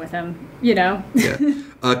common with him,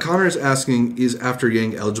 Connor's asking, is After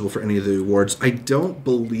Yang eligible for any of the awards? I don't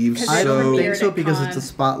believe so. I don't think so because it's a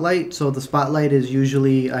spotlight. So the spotlight is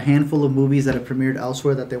usually a handful of movies that have premiered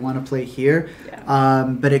elsewhere that they want to play here.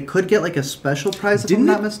 But it could get a special prize if I'm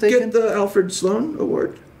not mistaken. Didn't it get the Alfred Sloan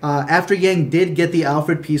Award? After Yang did get the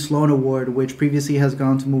Alfred P. Sloan Award, which previously has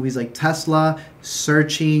gone to movies like Tesla,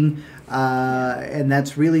 Searching, and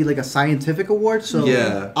that's really a scientific award. So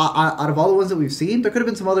out of all the ones that we've seen, there could have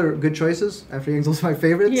been some other good choices. After Yang's also my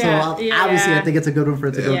favorite. So obviously I think it's a good one for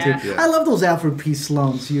it to go to. I love those Alfred P.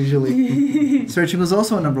 Sloans usually. Searching was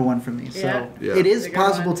also a number one for me. So it is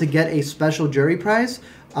possible to get a special jury prize.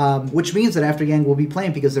 Which means that After Yang will be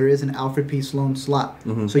playing because there is an Alfred P. Sloan slot.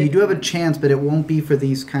 So you do have a chance, but it won't be for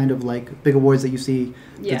these kind of big awards that you see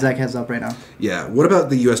that Zach has up right now. Yeah. What about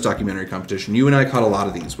the U.S. documentary competition? You and I caught a lot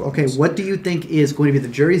of these. Okay, what do you think is going to be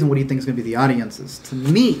the juries and what do you think is going to be the audiences? To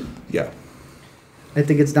me, I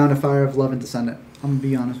think it's down to Fire of Love and Descendant. I'm going to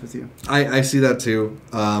be honest with you. I see that too.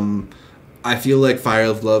 I feel like Fire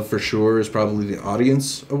of Love for sure is probably the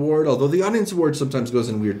audience award, although the audience award sometimes goes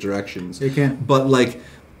in weird directions. It can. But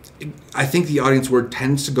I think the audience award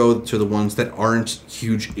tends to go to the ones that aren't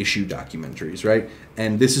huge issue documentaries, right?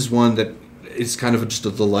 And this is one that is kind of just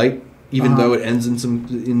a delight, even though it ends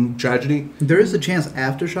in tragedy. There is a chance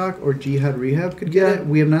Aftershock or Jihad Rehab could get it.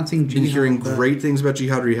 We have not seen Jihad. Been hearing great things about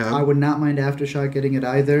Jihad Rehab. I would not mind Aftershock getting it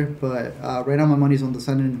either, but right now my money's on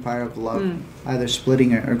Descendant and Fire of Love, either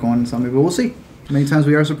splitting it or going somewhere. But we'll see. Many times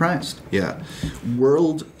we are surprised. Yeah.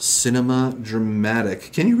 World Cinema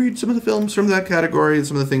Dramatic. Can you read some of the films from that category and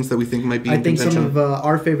some of the things that we think might be in contention? Some of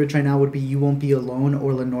our favorites right now would be You Won't Be Alone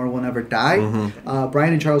or Lenore Will Never Die.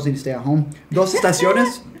 Brian and Charles Need to Stay at Home. Dos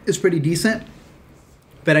Estaciones is pretty decent.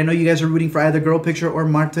 But I know you guys are rooting for either Girl Picture or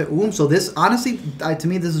Marte So this, honestly, to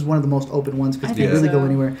me, this is one of the most open ones because they really go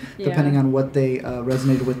anywhere depending on what they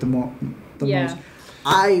resonated with the most.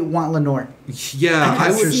 I want Lenore. Yeah, I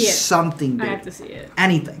would see something big. I have to see it.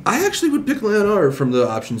 Anything. I actually would pick Lenore from the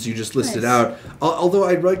options you just listed out. Although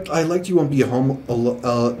I liked You Won't Be Home. You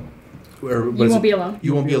Won't Be Alone.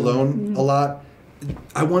 You Won't Be Alone a lot.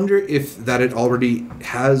 I wonder if that it already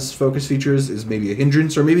has focus features is maybe a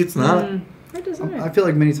hindrance, or maybe it's not. I feel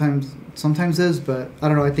like many times, sometimes is, but I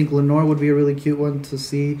don't know. I think Lenore would be a really cute one to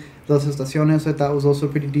see. Dos Estaciones, I thought was also a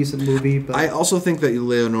pretty decent movie. But I also think that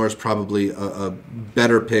Leonore is probably a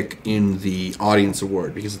better pick in the audience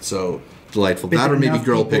award because it's so delightful. But That or maybe enough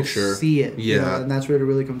Girl people Picture. see it. Yeah. And that's what it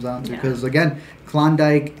really comes down to. Yeah. Because, again,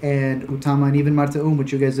 Klondike and Utama and even Marte,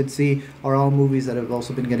 which you guys did see, are all movies that have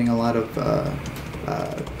also been getting a lot of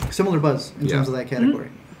similar buzz in terms of that category.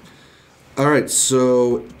 All right,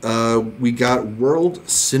 so we got World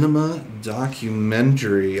Cinema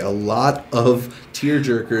Documentary. A lot of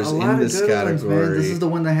tearjerkers in this category. Man. This is the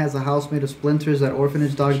one that has a house made of splinters, that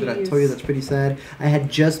orphanage dog that I told you that's pretty sad. I had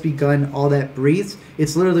just begun All That Breathes.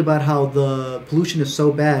 It's literally about how the pollution is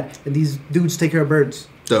so bad, and these dudes take care of birds.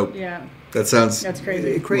 Dope. Yeah. That sounds That's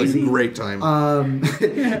crazy. like a great time.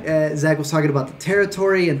 Zach was talking about The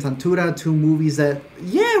Territory and Tantura, two movies that,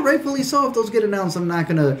 yeah, rightfully so. If those get announced, I'm not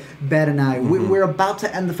going to bat an eye. Mm-hmm. We're about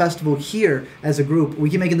to end the festival here as a group. We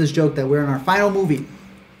keep making this joke that we're in our final movie.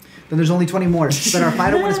 Then there's only 20 more. But our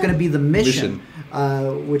final one is going to be The Mission.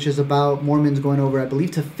 Which is about Mormons going over, I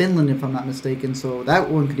believe, to Finland, if I'm not mistaken. So that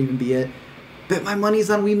one could even be it. But my money's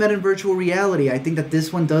on We Met in Virtual Reality. I think that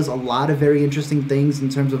this one does a lot of very interesting things in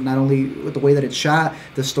terms of not only with the way that it's shot,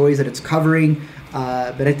 the stories that it's covering,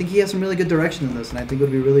 but I think he has some really good direction in this, and I think it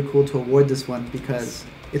would be really cool to award this one because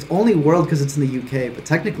it's only world because it's in the UK, but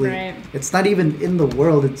technically it's not even in the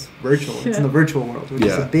world, it's virtual. It's in the virtual world, which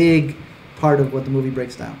is a big part of what the movie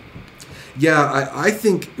breaks down. Yeah, I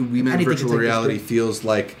think We Met in Virtual Reality feels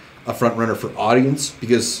like a front runner for audience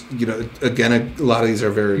because, you know, again, a lot of these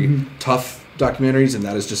are very tough documentaries, and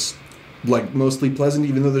that is just like mostly pleasant,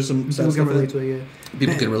 even though there's some people can relate to it. Yeah,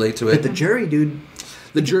 people can relate to it. But the jury, dude,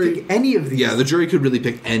 the jury, pick any of these. Yeah, the jury could really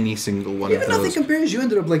pick any single one even of those. Nothing Compares. You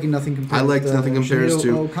ended up liking Nothing Compares. I liked Nothing Compares Sinead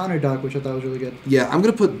too. O'Connor doc, which I thought was really good. Yeah, I'm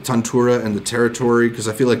gonna put Tantura and The Territory because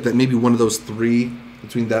I feel like that maybe one of those three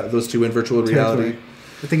between those two in virtual reality.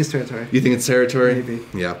 I think it's Territory. You think it's Territory? Maybe.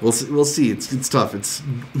 Yeah, we'll see. It's tough. It's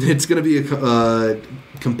going to be a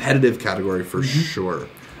competitive category for sure.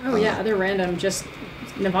 Oh yeah, other random, just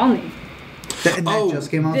Navalny. That just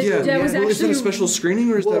came out. That was is it a actually- special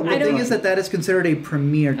screening or is that? The thing is that is considered a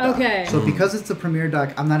premiere doc. Okay. So because it's a premiere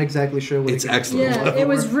doc, I'm not exactly sure what It's excellent. Yeah, it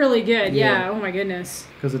was really good. Yeah. Yeah. Oh my goodness.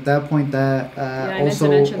 Because at that point, that I also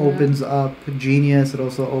meant to mention opens up Genius. It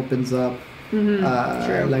also opens up True.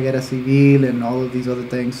 La Guerra Civil and all of these other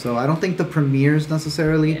things. So I don't think the premieres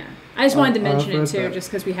necessarily. Yeah. I just wanted to mention for it too, that. just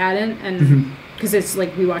because we hadn't, and because it's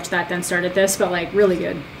like we watched that, then started this, but like really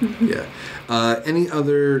good. Yeah. Any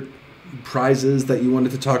other prizes that you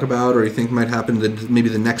wanted to talk about, or you think might happen? Maybe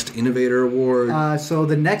the next Innovator Award. So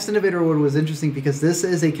the next Innovator Award was interesting because this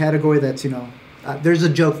is a category that's there's a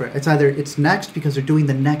joke for it. It's either it's next because they're doing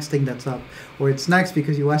the next thing that's up, or it's next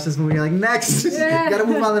because you watch this movie and you're like, next! You gotta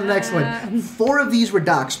move on to the next one. 4 of these were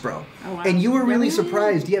docs, bro. Oh, wow. And you were really Yeah.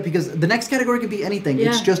 surprised, because the next category could be anything. Yeah,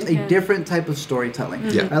 it's just it a can. different type of storytelling.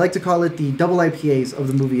 Yeah. I like to call it the double IPAs of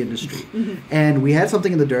the movie industry. And we had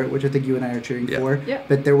Something in the Dirt, which I think you and I are cheering for. Yeah.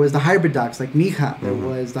 But there was the hybrid docs like Mija. There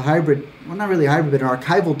was the hybrid, well, not really hybrid, but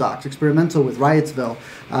archival docs, experimental with Riotsville.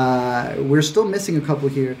 We're still missing a couple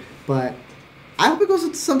here, but I hope it goes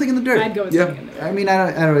with Something in the Dirt. I'd go with Something in the Dirt. I mean, I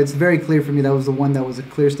don't know. It's very clear for me that was the one that was a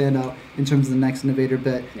clear standout in terms of the next innovator.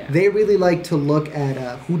 But they really like to look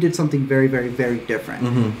at who did something very, very, very different.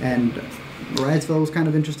 And Riotsville was kind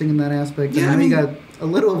of interesting in that aspect. Yeah, and I mean, you got a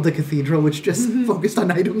little of The Cathedral, which just focused on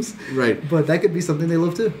items. Right. But that could be something they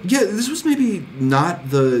love too. Yeah, this was maybe not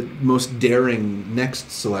the most daring next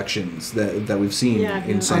selections that we've seen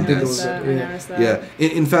in Sundance. I noticed that. Yeah.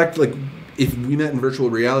 In fact, like, if We Met in Virtual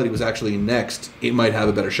Reality was actually next, it might have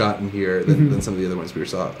a better shot in here than some of the other ones we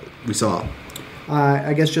saw.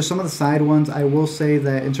 I guess just some of the side ones. I will say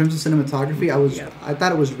that in terms of cinematography, I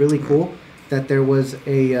thought it was really cool that there was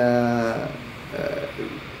a.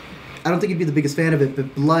 I don't think you'd be the biggest fan of it,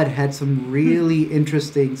 but Blood had some really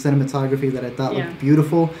interesting cinematography that I thought looked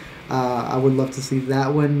beautiful. I would love to see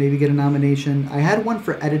that one maybe get a nomination. I had one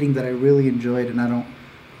for editing that I really enjoyed, and I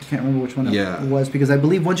can't remember which one it was, because I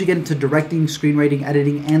believe once you get into directing, screenwriting,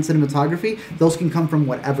 editing, and cinematography, those can come from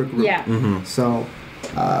whatever group. Yeah. So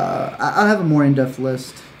I'll have a more in-depth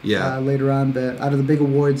list later on, but out of the big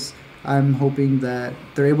awards, I'm hoping that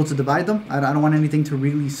they're able to divide them. I don't want anything to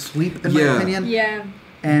really sweep, in my opinion. Yeah.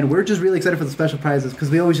 And we're just really excited for the special prizes,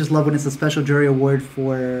 because we always just love when it's a special jury award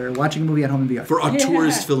for watching a movie at home in VR. For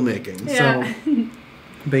auteurist filmmaking. Yeah. So,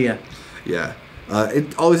 but yeah. Yeah.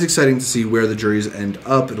 It's always exciting to see where the juries end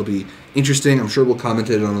up. It'll be interesting. I'm sure we'll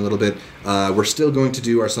comment it on a little bit. We're still going to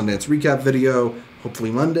do our Sundance recap video,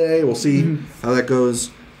 hopefully Monday. We'll see how that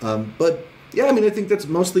goes. But yeah, I mean, I think that's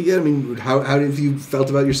mostly it. I mean, how have you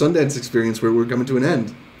felt about your Sundance experience where we're coming to an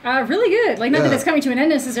end? Really good. Like, not that it's coming to an end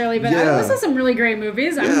necessarily, but I saw some really great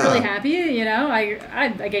movies. I'm Yeah. really happy. You know, I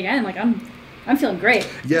again, like, I'm I'm feeling great.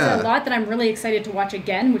 Yeah. There's a lot that I'm really excited to watch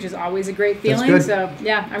again, which is always a great feeling. good. So,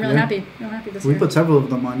 yeah, I'm really happy. I'm happy this We year. put several of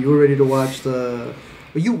them on. You were ready to watch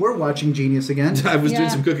you were watching Genius again. I was doing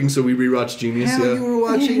some cooking, so we rewatched Genius. Hell, you were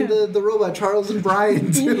watching the robot Charles and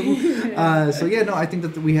Brian too. I think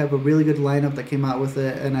that we have a really good lineup that came out with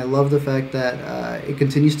it, and I love the fact that it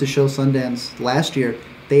continues to show. Sundance last year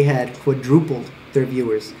they had quadrupled their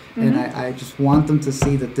viewers, and I just want them to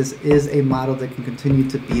see that this is a model that can continue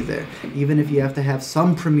to be there, even if you have to have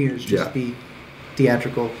some premieres just be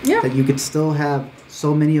theatrical. That you could still have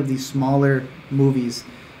so many of these smaller movies.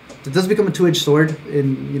 It does become a two-edged sword,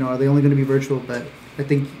 and are they only going to be virtual? But I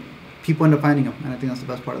think people end up finding them, and I think that's the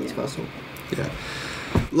best part of this festival. Yeah.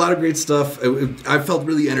 A lot of great stuff. I felt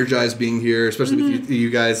really energized being here, especially with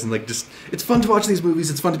you guys, and it's fun to watch these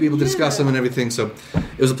movies. It's fun to be able to discuss them and everything. So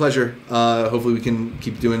it was a pleasure. Hopefully we can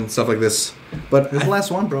keep doing stuff like this. But it was the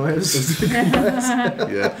last one, bro.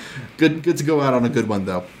 Yeah, good to go out on a good one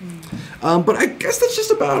though. But I guess that's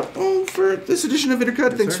just about all for this edition of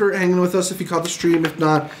Intercut. Thanks for hanging with us. If you caught the stream, if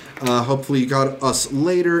not, hopefully you got us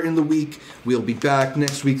later in the week. We'll be back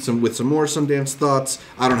next week with some more Sundance thoughts.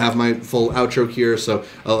 I don't have my full outro here, so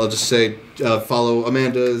I'll just say follow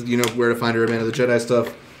Amanda. You know where to find her, Amanda the Jedi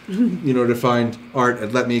stuff. You know where to find Art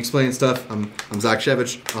at Let Me Explain Stuff. I'm Zach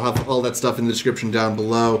Shevich. I'll have all that stuff in the description down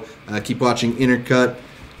below. Keep watching Intercut,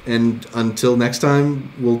 and until next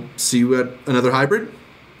time, we'll see you at another hybrid.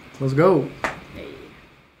 Let's go.